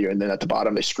around you, and then at the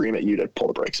bottom they scream at you to pull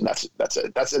the brakes, and that's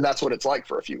it. That's what it's like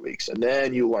for a few weeks. And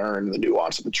then you learn the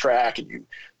nuance of the track, and you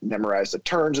memorize the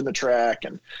turns in the track,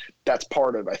 and that's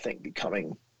part of, I think,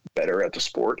 becoming better at the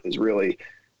sport, is really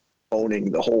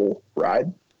owning the whole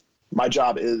ride. My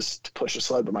job is to push a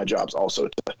sled, but my job's also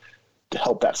to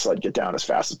help that sled get down as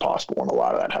fast as possible. And a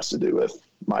lot of that has to do with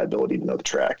my ability to know the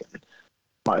track and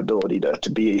my ability to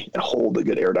be and hold a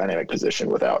good aerodynamic position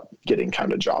without getting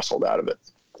kind of jostled out of it.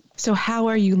 So how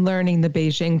are you learning the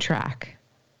Beijing track?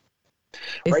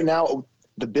 Right now,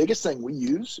 the biggest thing we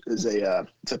use is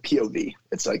it's a POV.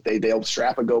 It's like they'll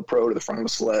strap a GoPro to the front of the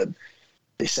sled.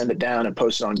 They send it down and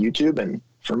post it on YouTube. And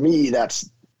for me, that's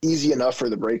easy enough for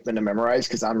the brakeman to memorize,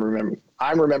 because I'm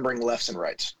remembering lefts and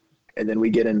rights. And then we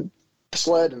get in the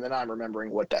sled, and then I'm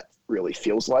remembering what that really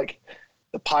feels like.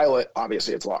 The pilot,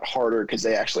 obviously, it's a lot harder because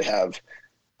they actually have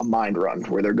a mind run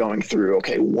where they're going through,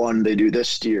 okay, 1, they do this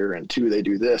steer, and 2, they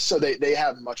do this. So they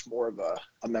have much more of a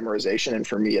memorization. And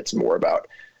for me, it's more about,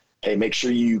 hey, make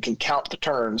sure you can count the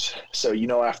turns. So,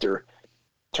 after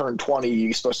turn 20,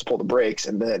 you're supposed to pull the brakes.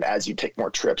 And then as you take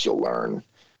more trips, you'll learn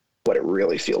what it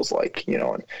really feels like,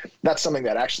 and that's something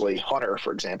that actually Hunter,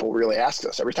 for example, really asks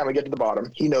us every time we get to the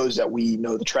bottom. He knows that we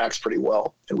know the tracks pretty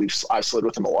well, and I've slid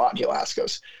with him a lot, and he'll ask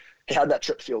us, hey, how'd that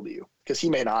trip feel to you? Because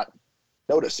he may not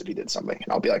notice if he did something,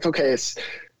 and I'll be like, okay, it's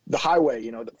the highway,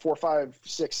 the 4, 5,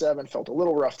 6, 7 felt a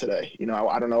little rough today.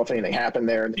 I don't know if anything happened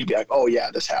there. And he'd be like, oh yeah,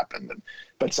 this happened.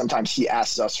 But sometimes he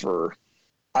asks us for,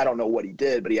 I don't know what he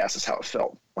did, but he asked us how it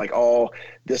felt. Like, oh,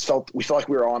 we felt like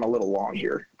we were on a little long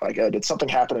here. Like, did something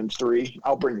happen in 3?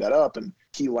 I'll bring that up. And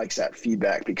he likes that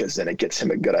feedback, because then it gets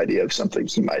him a good idea of something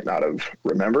he might not have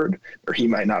remembered or he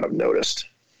might not have noticed.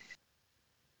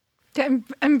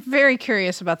 I'm very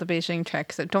curious about the Beijing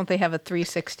track. Don't they have a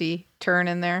 360 turn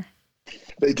in there?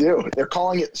 They do. They're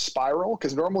calling it spiral,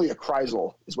 because normally a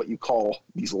kreisel is what you call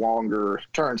these longer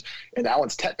turns. And that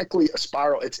one's technically a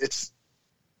spiral. It's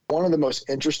one of the most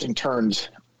interesting turns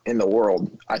in the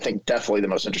world. I think definitely the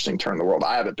most interesting turn in the world.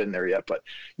 I haven't been there yet, but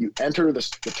you enter the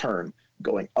turn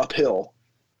going uphill,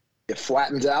 it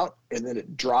flattens out, and then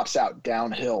it drops out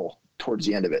downhill towards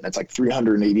the end of it. And it's like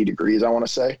 380 degrees, I want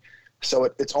to say. So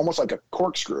it's almost like a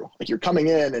corkscrew. Like you're coming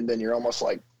in, and then you're almost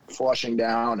like flushing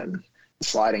down and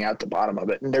sliding out the bottom of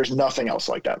it. And there's nothing else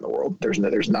like that in the world. There's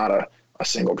not a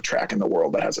single track in the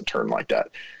world that has a turn like that.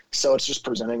 So it's just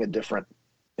presenting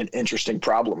an interesting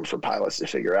problem for pilots to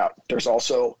figure out. There's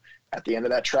also, at the end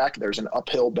of that track, there's an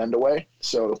uphill bend away.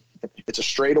 So it's a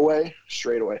straightaway,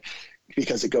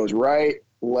 because it goes right,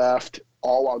 left,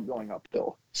 all while going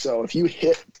uphill. So if you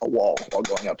hit a wall while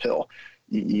going uphill,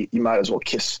 you might as well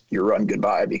kiss your run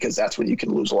goodbye, because that's when you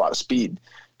can lose a lot of speed,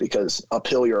 because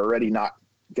uphill you're already not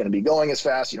going to be going as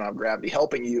fast. You don't have gravity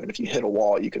helping you. And if you hit a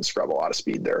wall, you can scrub a lot of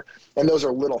speed there. And those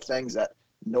are little things that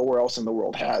nowhere else in the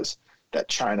world has. that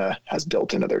China has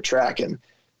built into their track. And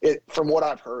from what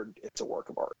I've heard, it's a work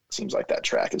of art. It seems like that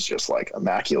track is just like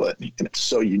immaculate, and it's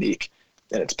so unique,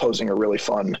 and it's posing a really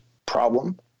fun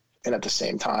problem. And at the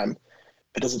same time,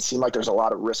 it doesn't seem like there's a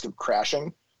lot of risk of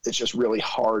crashing. It's just really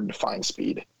hard to find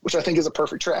speed, which I think is a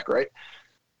perfect track, right?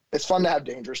 It's fun to have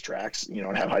dangerous tracks,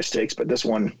 and have high stakes, but this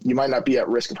one, you might not be at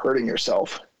risk of hurting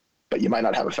yourself, but you might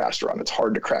not have a fast run. It's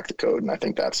hard to crack the code. And I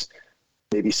think that's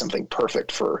maybe something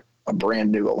perfect for a brand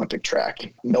new Olympic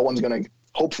track. No one's going to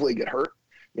hopefully get hurt,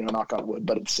 knock on wood,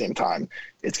 but at the same time,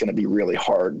 it's going to be really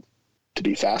hard to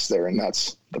be fast there. And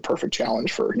that's the perfect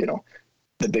challenge for,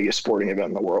 the biggest sporting event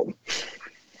in the world.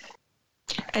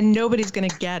 And nobody's going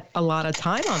to get a lot of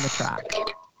time on the track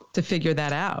to figure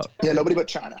that out. Yeah, nobody but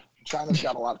China. China's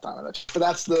got a lot of time on it. But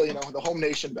that's the home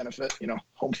nation benefit,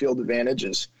 home field advantage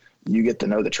is you get to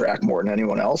know the track more than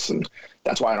anyone else. And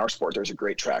that's why in our sport, there's a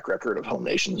great track record of home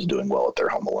nations doing well at their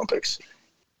home Olympics.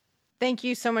 Thank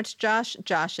you so much, Josh.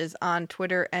 Josh is on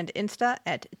Twitter and Insta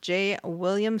at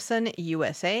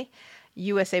JWilliamsonUSA.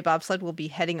 USA Bobsled will be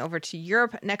heading over to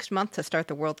Europe next month to start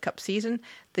the World Cup season.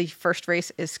 The first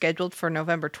race is scheduled for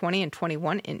November 20 and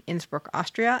 21 in Innsbruck,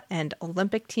 Austria, and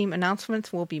Olympic team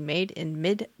announcements will be made in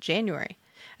mid-January.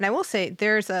 And I will say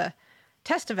there's a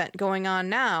test event going on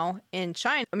now in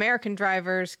China. American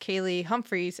drivers Kaylee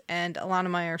Humphreys and Alana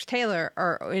Myers-Taylor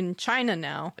are in China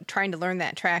now trying to learn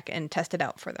that track and test it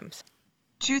out for them.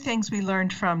 Two things we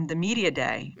learned from the media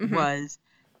day was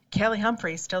Kaylee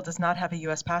Humphreys still does not have a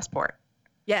U.S. passport.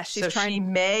 Yes, she's trying. She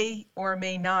may or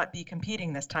may not be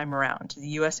competing this time around.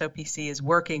 The USOPC is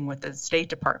working with the State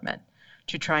Department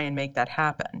to try and make that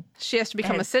happen. She has to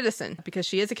become a citizen because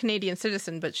she is a Canadian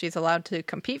citizen, but she's allowed to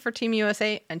compete for Team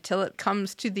USA until it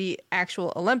comes to the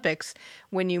actual Olympics,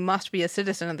 when you must be a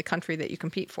citizen of the country that you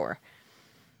compete for.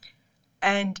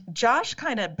 And Josh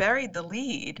kind of buried the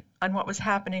lead on what was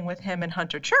happening with him and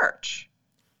Hunter Church.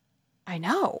 I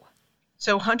know.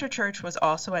 So Hunter Church was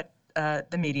also at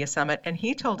the media summit, and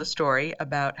he told a story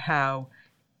about how,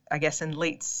 I guess in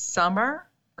late summer,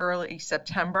 early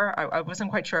September, I wasn't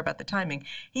quite sure about the timing,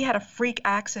 he had a freak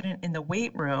accident in the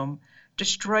weight room,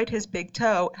 destroyed his big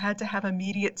toe, had to have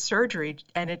immediate surgery,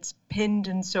 and it's pinned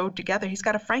and sewed together. He's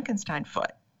got a Frankenstein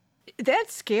foot.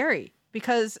 That's scary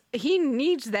because he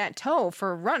needs that toe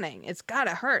for running. It's got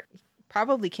to hurt.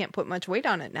 Probably can't put much weight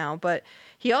on it now, but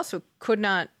he also could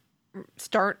not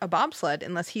start a bobsled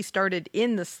unless he started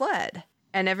in the sled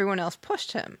and everyone else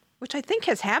pushed him, which I think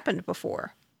has happened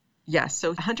before. Yes.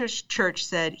 So Hunter Church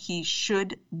said he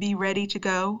should be ready to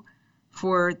go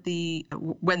for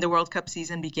when the World Cup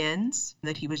season begins,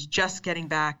 that he was just getting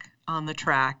back on the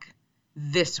track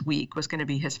this week was going to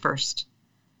be his first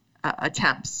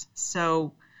attempts.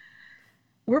 So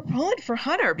we're pulling for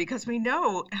Hunter because we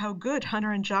know how good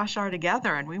Hunter and Josh are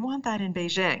together, and we want that in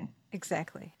Beijing.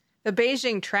 Exactly. The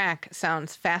Beijing track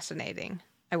sounds fascinating,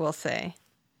 I will say.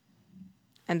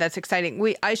 And that's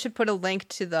exciting. I should put a link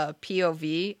to the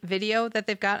POV video that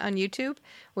they've got on YouTube,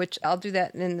 which I'll do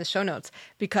that in the show notes,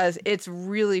 because it's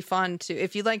really fun to,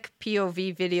 if you like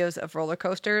POV videos of roller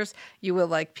coasters, you will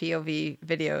like POV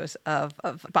videos of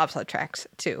bobsled tracks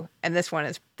too. And this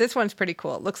one's pretty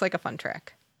cool. It looks like a fun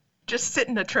track. Just sit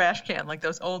in a trash can, like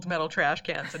those old metal trash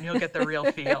cans, and you'll get the real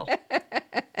feel.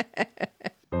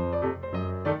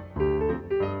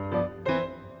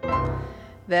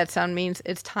 That sound means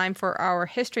it's time for our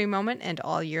history moment, and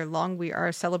all year long we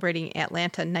are celebrating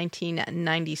Atlanta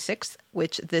 1996,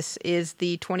 which this is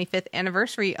the 25th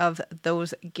anniversary of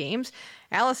those games.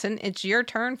 Allison, it's your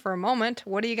turn for a moment.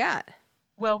 What do you got?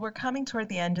 Well, we're coming toward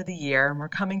the end of the year, and we're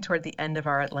coming toward the end of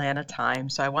our Atlanta time,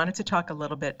 so I wanted to talk a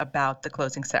little bit about the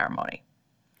closing ceremony.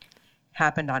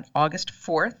 Happened on August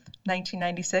 4th,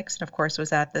 1996, and of course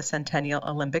was at the Centennial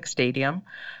Olympic Stadium.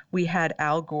 We had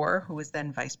Al Gore, who was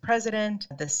then vice president,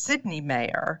 the Sydney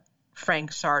mayor,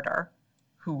 Frank Sartor,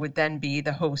 who would then be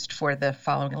the host for the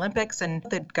following Olympics, and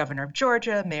the governor of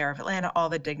Georgia, mayor of Atlanta, all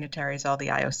the dignitaries, all the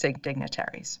IOC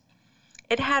dignitaries.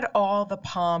 It had all the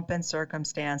pomp and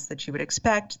circumstance that you would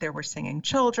expect. There were singing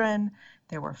children,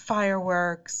 there were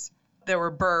fireworks, there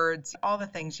were birds, all the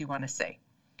things you want to see.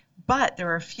 But there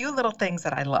were a few little things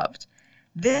that I loved.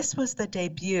 This was the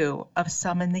debut of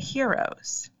Summon the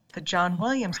Heroes, the John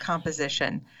Williams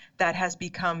composition that has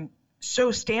become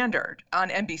so standard on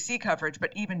NBC coverage,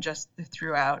 but even just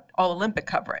throughout all Olympic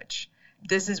coverage.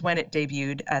 This is when it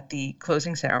debuted at the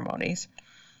closing ceremonies.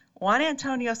 Juan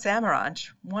Antonio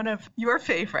Samaranch, one of your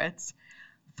favorites,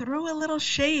 threw a little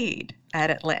shade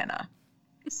at Atlanta.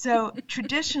 So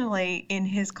traditionally, in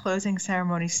his closing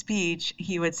ceremony speech,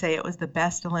 he would say it was the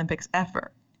best Olympics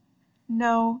ever.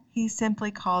 No, he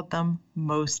simply called them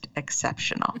most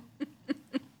exceptional.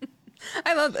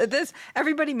 I love this.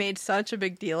 Everybody made such a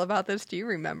big deal about this. Do you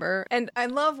remember? And I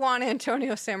love Juan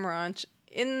Antonio Samaranch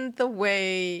in the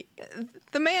way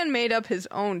the man made up his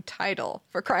own title,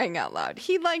 for crying out loud.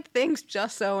 He liked things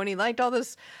just so, and he liked all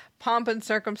this pomp and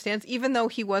circumstance, even though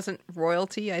he wasn't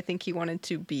royalty. I think he wanted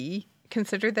to be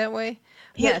considered that way.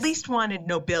 He at least wanted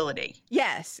nobility.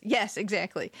 Yes,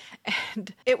 exactly.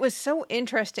 And it was so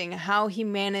interesting how he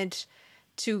managed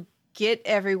to get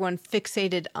everyone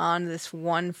fixated on this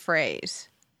one phrase.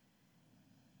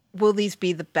 Will these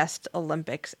be the best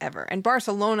Olympics ever? And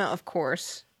Barcelona, of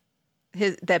course,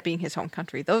 that being his home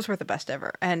country, those were the best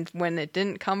ever. And when it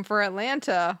didn't come for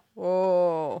Atlanta,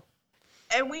 whoa.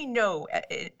 And we know,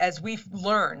 as we've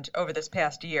learned over this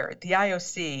past year, the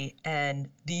IOC and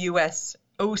the US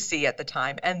OC at the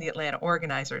time and the Atlanta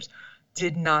organizers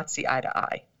did not see eye to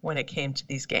eye when it came to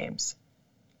these games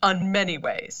on many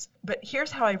ways. But here's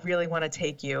how I really want to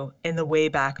take you in the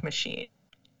Wayback Machine.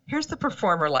 Here's the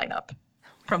performer lineup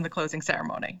from the closing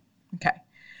ceremony. Okay.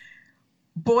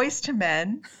 Boyz II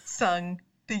Men sung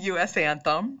the U.S.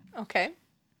 anthem. Okay.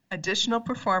 Additional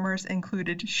performers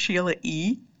included Sheila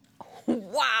E.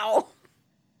 Wow.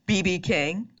 B.B.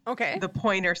 King. Okay. The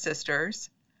Pointer Sisters.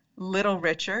 Little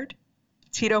Richard.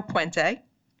 Tito Puente.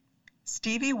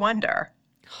 Stevie Wonder.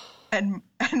 And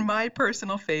my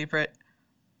personal favorite,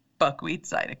 Buckwheat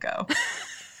Zydeco.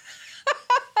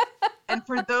 And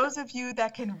for those of you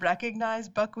that can recognize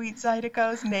Buckwheat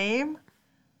Zydeco's name,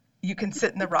 you can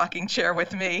sit in the rocking chair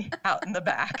with me out in the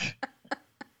back.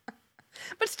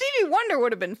 But Stevie Wonder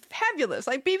would have been fabulous.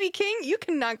 Like B.B. King, you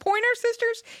cannot. Pointer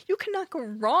Sisters, you cannot go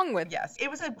wrong with. Yes, it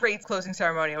was a great closing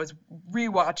ceremony. I was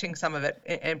rewatching some of it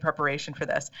in preparation for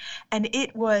this. And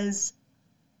it was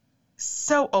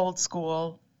so old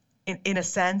school in a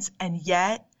sense, and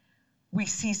yet we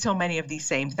see so many of these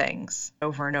same things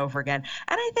over and over again.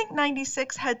 And I think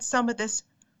 96 had some of this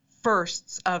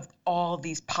firsts of all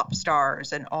these pop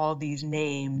stars and all these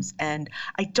names. And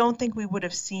I don't think we would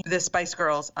have seen the Spice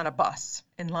Girls on a bus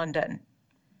in London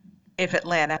if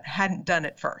Atlanta hadn't done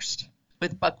it first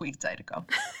with Buckwheat Zydeco.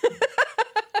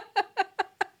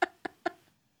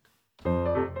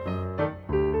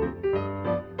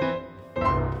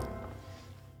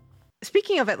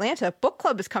 Speaking of Atlanta, book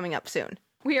club is coming up soon.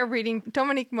 We are reading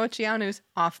Dominique Moceanu's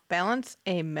Off Balance,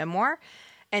 a memoir.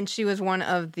 And she was one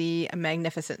of the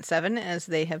Magnificent Seven, as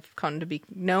they have come to be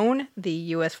known, the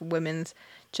U.S. women's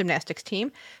gymnastics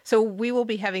team. So we will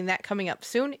be having that coming up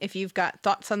soon. If you've got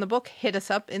thoughts on the book, hit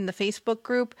us up in the Facebook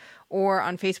group or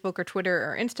on Facebook or Twitter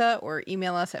or Insta, or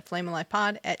email us at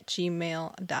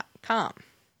flamealivepod@gmail.com.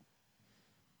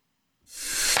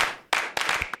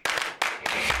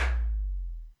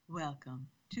 Welcome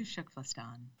to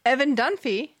Shukflastan. Evan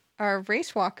Dunphy, our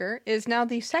race walker, is now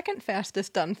the second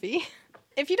fastest Dunphy.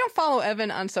 If you don't follow Evan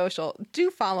on social,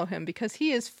 do follow him because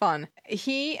he is fun.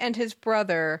 He and his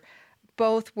brother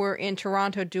both were in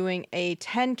Toronto doing a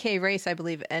 10K race, I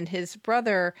believe, and his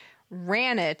brother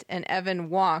ran it and Evan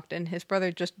walked, and his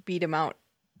brother just beat him out.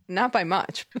 Not by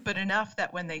much. But enough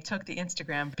that when they took the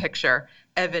Instagram picture,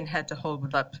 Evan had to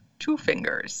hold up 2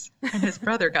 fingers, and his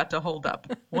brother got to hold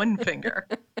up 1 finger.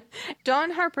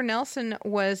 Dawn Harper Nelson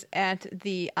was at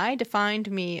the I Defined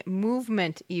Me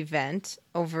movement event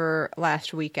over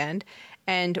last weekend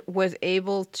and was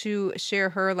able to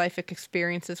share her life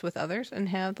experiences with others and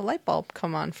have the light bulb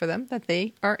come on for them that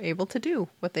they are able to do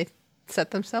what they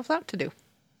set themselves out to do.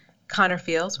 Connor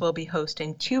Fields will be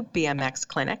hosting 2 BMX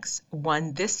clinics,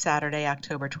 one this Saturday,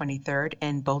 October 23rd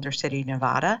in Boulder City,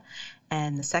 Nevada,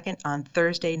 and the second on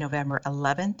Thursday, November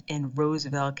 11th in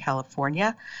Roseville,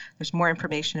 California. There's more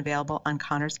information available on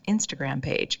Connor's Instagram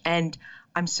page. And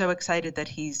I'm so excited that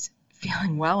he's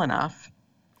feeling well enough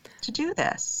to do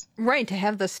this. Right, to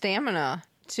have the stamina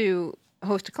to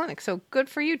host a clinic. So good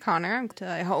for you, Connor.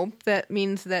 I hope that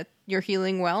means that you're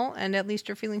healing well and at least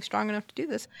you're feeling strong enough to do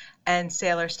this. And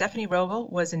sailor Stephanie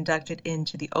Rogel was inducted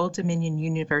into the Old Dominion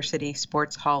University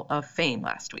Sports Hall of Fame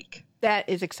last week. That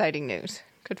is exciting news.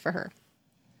 Good for her.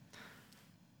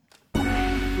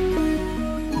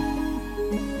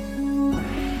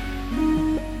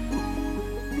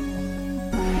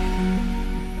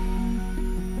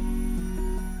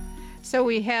 So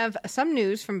we have some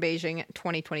news from Beijing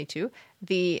 2022.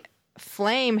 The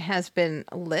flame has been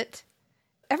lit.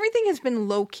 Everything has been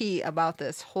low-key about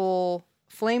this whole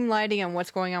flame lighting and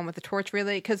what's going on with the torch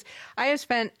relay, because I have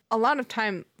spent a lot of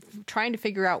time trying to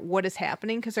figure out what is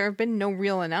happening, because there have been no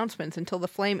real announcements until the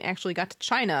flame actually got to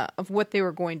China of what they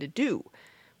were going to do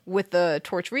with the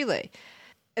torch relay.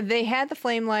 They had the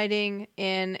flame lighting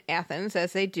in Athens,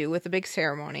 as they do with a big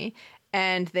ceremony,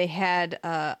 and they had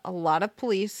a lot of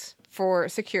police for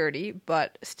security,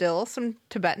 but still some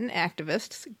Tibetan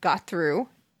activists got through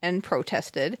and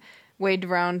protested, waved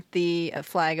around the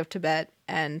flag of Tibet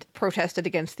and protested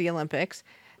against the Olympics.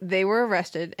 They were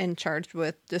arrested and charged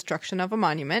with destruction of a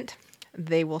monument.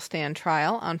 They will stand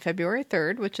trial on February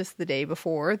 3rd, which is the day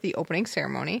before the opening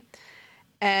ceremony.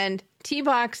 And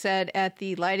T-Bach said at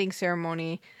the lighting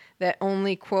ceremony that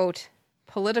only, quote,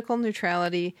 political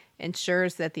neutrality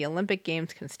ensures that the Olympic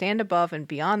Games can stand above and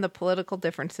beyond the political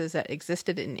differences that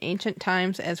existed in ancient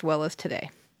times as well as today.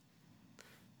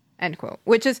 End quote.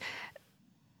 Which is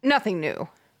nothing new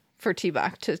for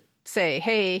T-Bach to say,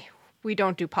 hey, we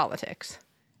don't do politics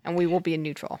and we will be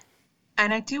neutral.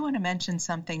 And I do want to mention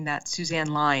something that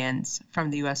Suzanne Lyons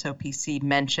from the USOPC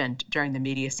mentioned during the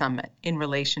media summit in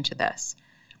relation to this.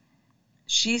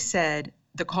 She said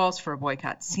the calls for a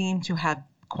boycott seem to have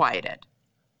quieted.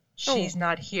 She's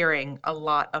not hearing a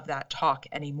lot of that talk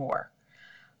anymore.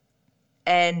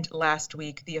 And last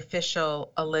week, the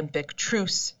official Olympic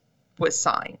truce was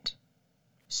signed.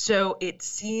 So it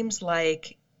seems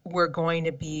like we're going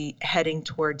to be heading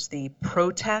towards the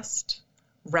protest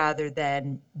rather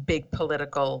than big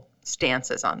political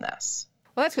stances on this.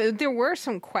 Well, that's good. There were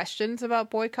some questions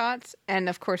about boycotts and,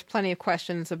 of course, plenty of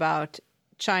questions about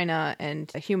China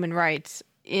and human rights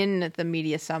in the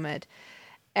media summit.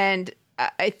 And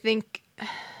I think,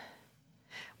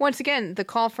 once again, the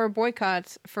call for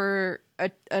boycotts for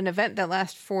an event that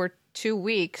lasts for 2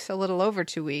 weeks, a little over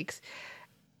 2 weeks,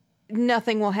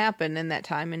 nothing will happen in that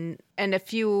time. And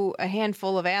a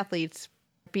handful of athletes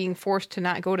being forced to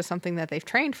not go to something that they've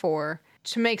trained for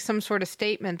to make some sort of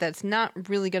statement that's not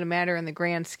really going to matter in the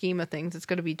grand scheme of things. It's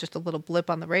going to be just a little blip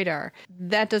on the radar.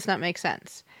 That does not make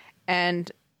sense.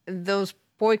 And those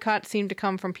boycotts seem to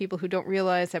come from people who don't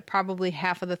realize that probably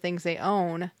half of the things they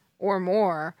own or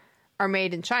more are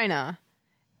made in China.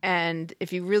 And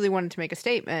if you really wanted to make a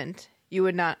statement, you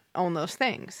would not own those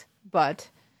things. But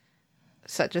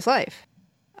such is life.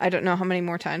 I don't know how many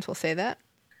more times we'll say that.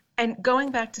 And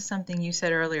going back to something you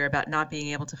said earlier about not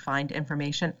being able to find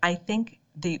information, I think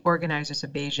the organizers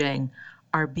of Beijing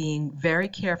are being very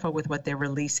careful with what they're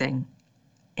releasing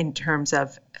in terms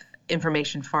of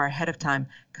information far ahead of time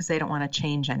because they don't want to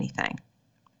change anything.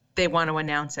 They want to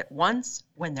announce it once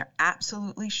when they're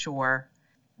absolutely sure,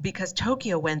 because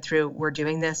Tokyo went through, we're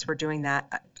doing this, we're doing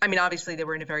that. I mean, obviously they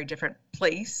were in a very different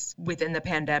place within the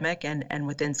pandemic and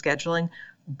within scheduling,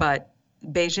 but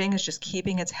Beijing is just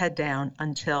keeping its head down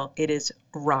until it is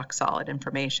rock solid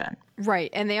information.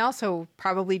 Right. And they also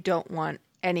probably don't want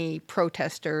any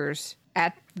protesters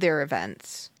at their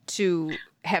events to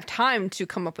have time to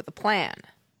come up with a plan.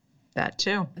 That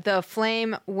too. The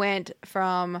flame went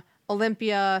from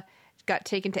Olympia, got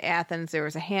taken to Athens. There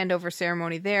was a handover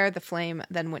ceremony there. The flame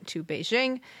then went to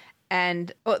Beijing.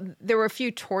 And there were a few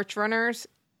torch runners.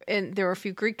 And there were a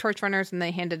few Greek torch runners, and they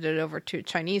handed it over to a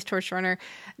Chinese torch runner.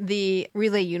 The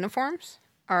relay uniforms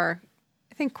are,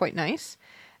 I think, quite nice.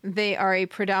 They are a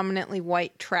predominantly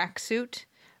white tracksuit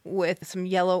with some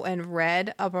yellow and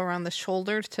red up around the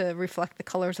shoulders to reflect the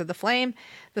colors of the flame.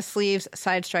 The sleeves,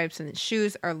 side stripes, and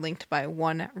shoes are linked by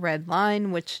one red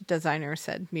line, which designers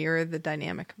said mirror the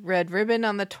dynamic red ribbon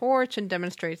on the torch and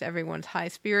demonstrates everyone's high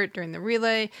spirit during the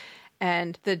relay.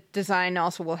 And the design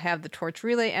also will have the torch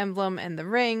relay emblem and the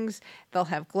rings. They'll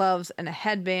have gloves and a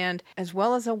headband, as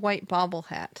well as a white bobble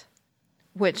hat,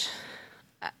 which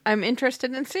I'm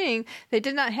interested in seeing. They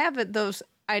did not have those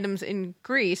items in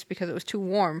Greece because it was too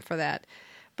warm for that.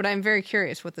 But I'm very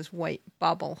curious what this white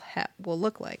bobble hat will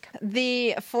look like.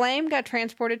 The flame got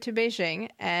transported to Beijing,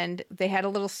 and they had a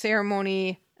little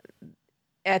ceremony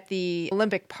at the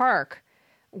Olympic Park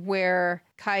where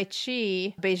Kai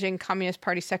Chi, Beijing Communist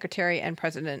Party secretary and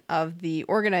president of the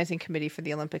organizing committee for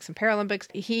the Olympics and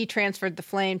Paralympics, he transferred the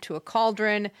flame to a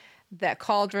cauldron. That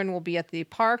cauldron will be at the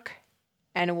park,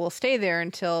 and it will stay there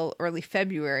until early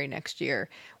February next year,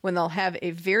 when they'll have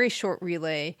a very short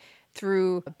relay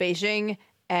through Beijing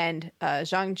and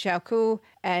Zhangjiakou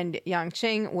and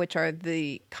Yangqing, which are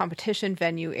the competition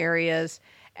venue areas,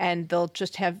 and they'll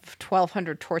just have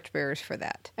 1,200 torchbearers for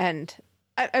that. And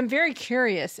I'm very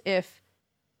curious if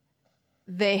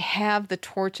they have the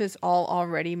torches all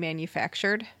already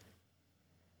manufactured,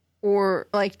 or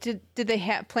like did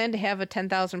they plan to have a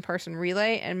 10,000 person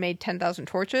relay and made 10,000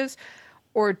 torches,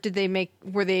 or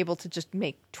were they able to just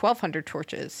make 1,200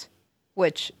 torches?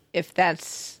 Which, if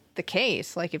that's the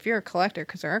case, like if you're a collector,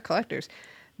 because there are collectors,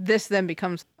 this then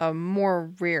becomes a more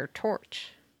rare torch.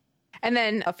 And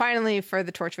then finally, for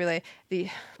the torch relay, the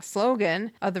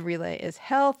slogan of the relay is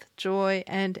health, joy,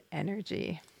 and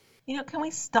energy. You know, can we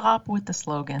stop with the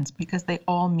slogans because they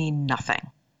all mean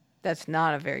nothing? That's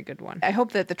not a very good one. I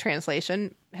hope that the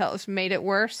translation has made it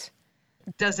worse.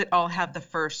 Does it all have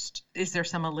is there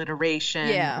some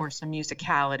alliteration or some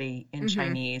musicality in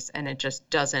Chinese, and it just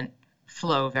doesn't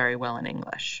flow very well in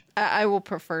English? I will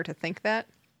prefer to think that.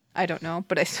 I don't know,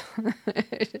 but it's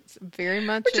very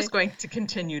much... We're just going to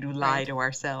continue to lie to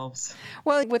ourselves.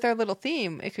 Well, with our little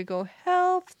theme, it could go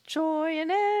health, joy,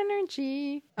 and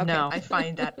energy. Okay. No, I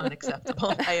find that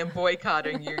unacceptable. I am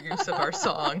boycotting your use of our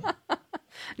song.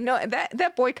 No,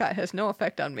 that boycott has no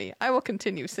effect on me. I will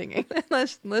continue singing.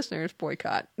 Unless listeners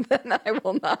boycott, then I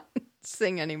will not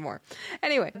sing anymore.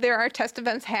 Anyway, there are test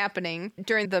events happening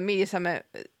during the media summit.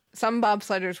 Some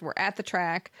bobsledders were at the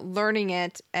track learning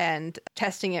it and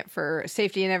testing it for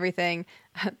safety and everything.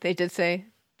 They did say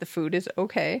the food is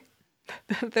okay.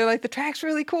 They're like, the track's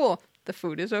really cool. The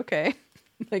food is okay.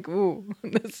 Like, ooh,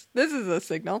 this is a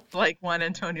signal. Like Juan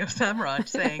Antonio Samraj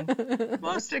saying,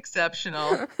 most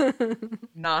exceptional,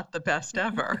 not the best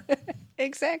ever.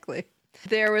 Exactly.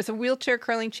 There was a wheelchair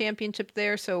curling championship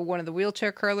there, so one of the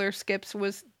wheelchair curler skips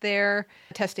was there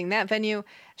testing that venue.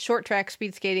 Short track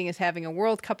speed skating is having a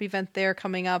World Cup event there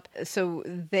coming up, so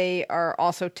they are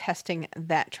also testing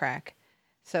that track.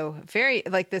 So very,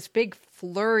 like, this big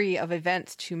flurry of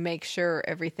events to make sure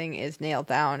everything is nailed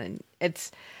down, and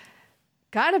it's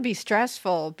got to be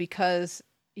stressful because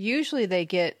usually they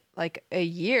get like a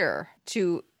year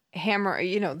to hammer,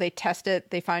 they test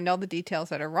it, they find all the details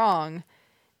that are wrong,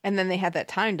 and then they had that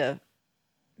time to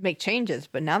make changes,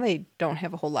 but now they don't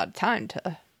have a whole lot of time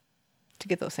to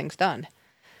get those things done.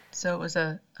 So it was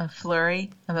a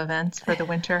flurry of events for the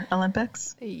Winter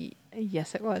Olympics?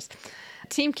 Yes, it was.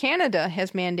 Team Canada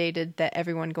has mandated that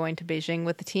everyone going to Beijing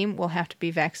with the team will have to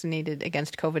be vaccinated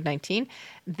against COVID-19.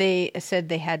 They said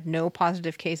they had no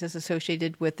positive cases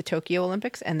associated with the Tokyo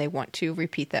Olympics, and they want to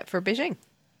repeat that for Beijing.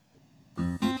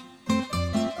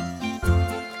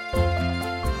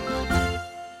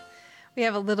 We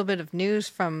have a little bit of news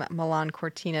from Milan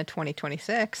Cortina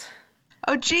 2026.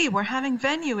 Oh, gee, we're having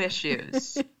venue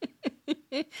issues.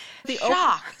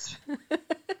 Shocked.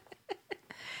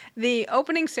 The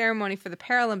opening ceremony for the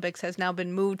Paralympics has now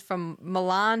been moved from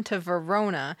Milan to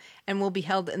Verona and will be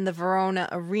held in the Verona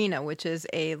Arena, which is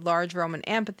a large Roman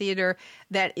amphitheater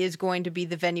that is going to be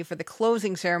the venue for the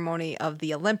closing ceremony of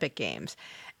the Olympic Games.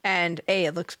 And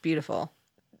it looks beautiful.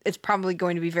 It's probably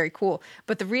going to be very cool.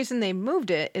 But the reason they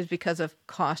moved it is because of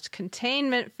cost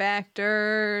containment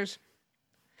factors.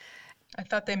 I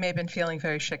thought they may have been feeling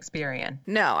very Shakespearean.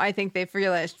 No, I think they've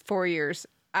realized 4 years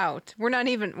out.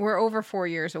 We're over 4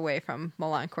 years away from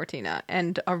Milan Cortina,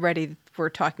 and already we're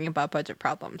talking about budget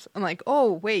problems. I'm like,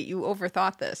 oh, wait, you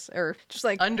overthought this, or just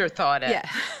like... Underthought it. Yeah.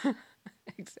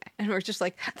 Exactly. And we're just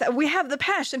like, we have the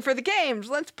passion for the games.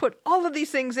 Let's put all of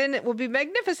these things in. It will be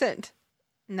magnificent.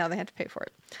 Now they have to pay for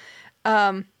it.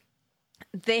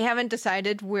 They haven't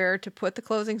decided where to put the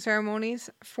closing ceremonies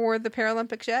for the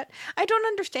Paralympics yet. I don't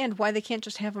understand why they can't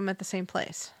just have them at the same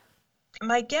place.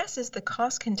 My guess is the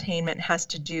cost containment has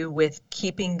to do with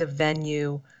keeping the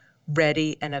venue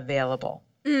ready and available.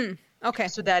 Okay.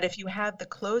 So that if you have the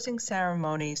closing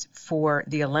ceremonies for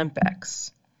the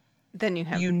Olympics, then you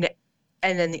have... and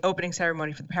then the opening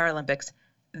ceremony for the Paralympics,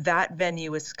 that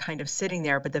venue is kind of sitting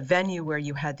there, but the venue where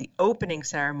you had the opening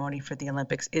ceremony for the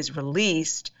Olympics is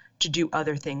released to do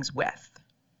other things with.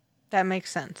 That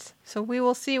makes sense. So we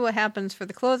will see what happens for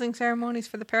the closing ceremonies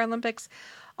for the Paralympics.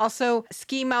 Also,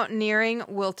 ski mountaineering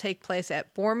will take place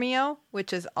at Bormio,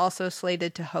 which is also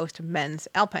slated to host men's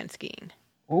alpine skiing.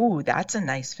 Ooh, that's a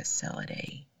nice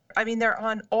facility. I mean, they're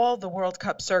on all the World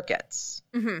Cup circuits.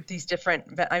 Mm-hmm. These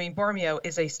different, Bormio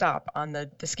is a stop on the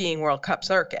skiing World Cup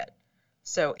circuit.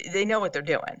 So they know what they're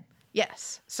doing.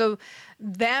 Yes. So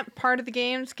that part of the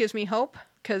games gives me hope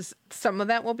because some of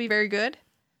that will be very good.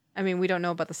 I mean, we don't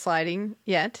know about the sliding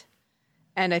yet.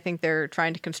 And I think they're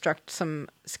trying to construct some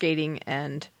skating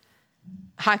and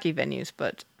hockey venues,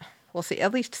 but we'll see.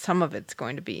 At least some of it's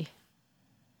going to be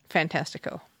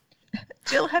fantastico.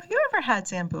 Jill, have you ever had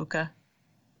Sambuca?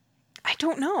 I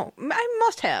don't know. I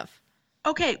must have.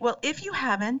 Okay, well, if you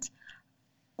haven't,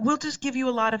 we'll just give you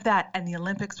a lot of that, and the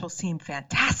Olympics will seem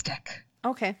fantastic.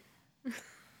 Okay.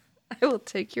 I will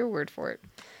take your word for it.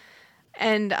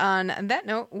 And on that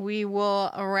note, we will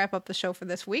wrap up the show for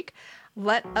this week.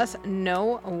 Let us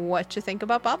know what you think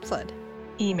about bobsled.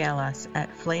 Email us at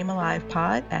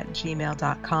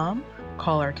flamealivepod@gmail.com.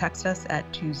 Call or text us at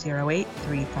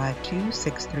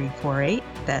 208-352-6348.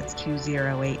 That's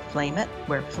 208-FLAME-IT.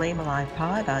 We're Flame Alive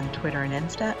Pod on Twitter and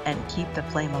Insta, and keep the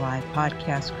Flame Alive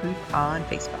podcast group on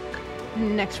Facebook.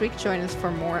 Next week, join us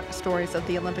for more stories of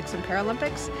the Olympics and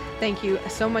Paralympics. Thank you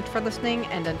so much for listening,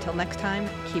 and until next time,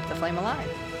 keep the flame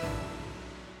alive.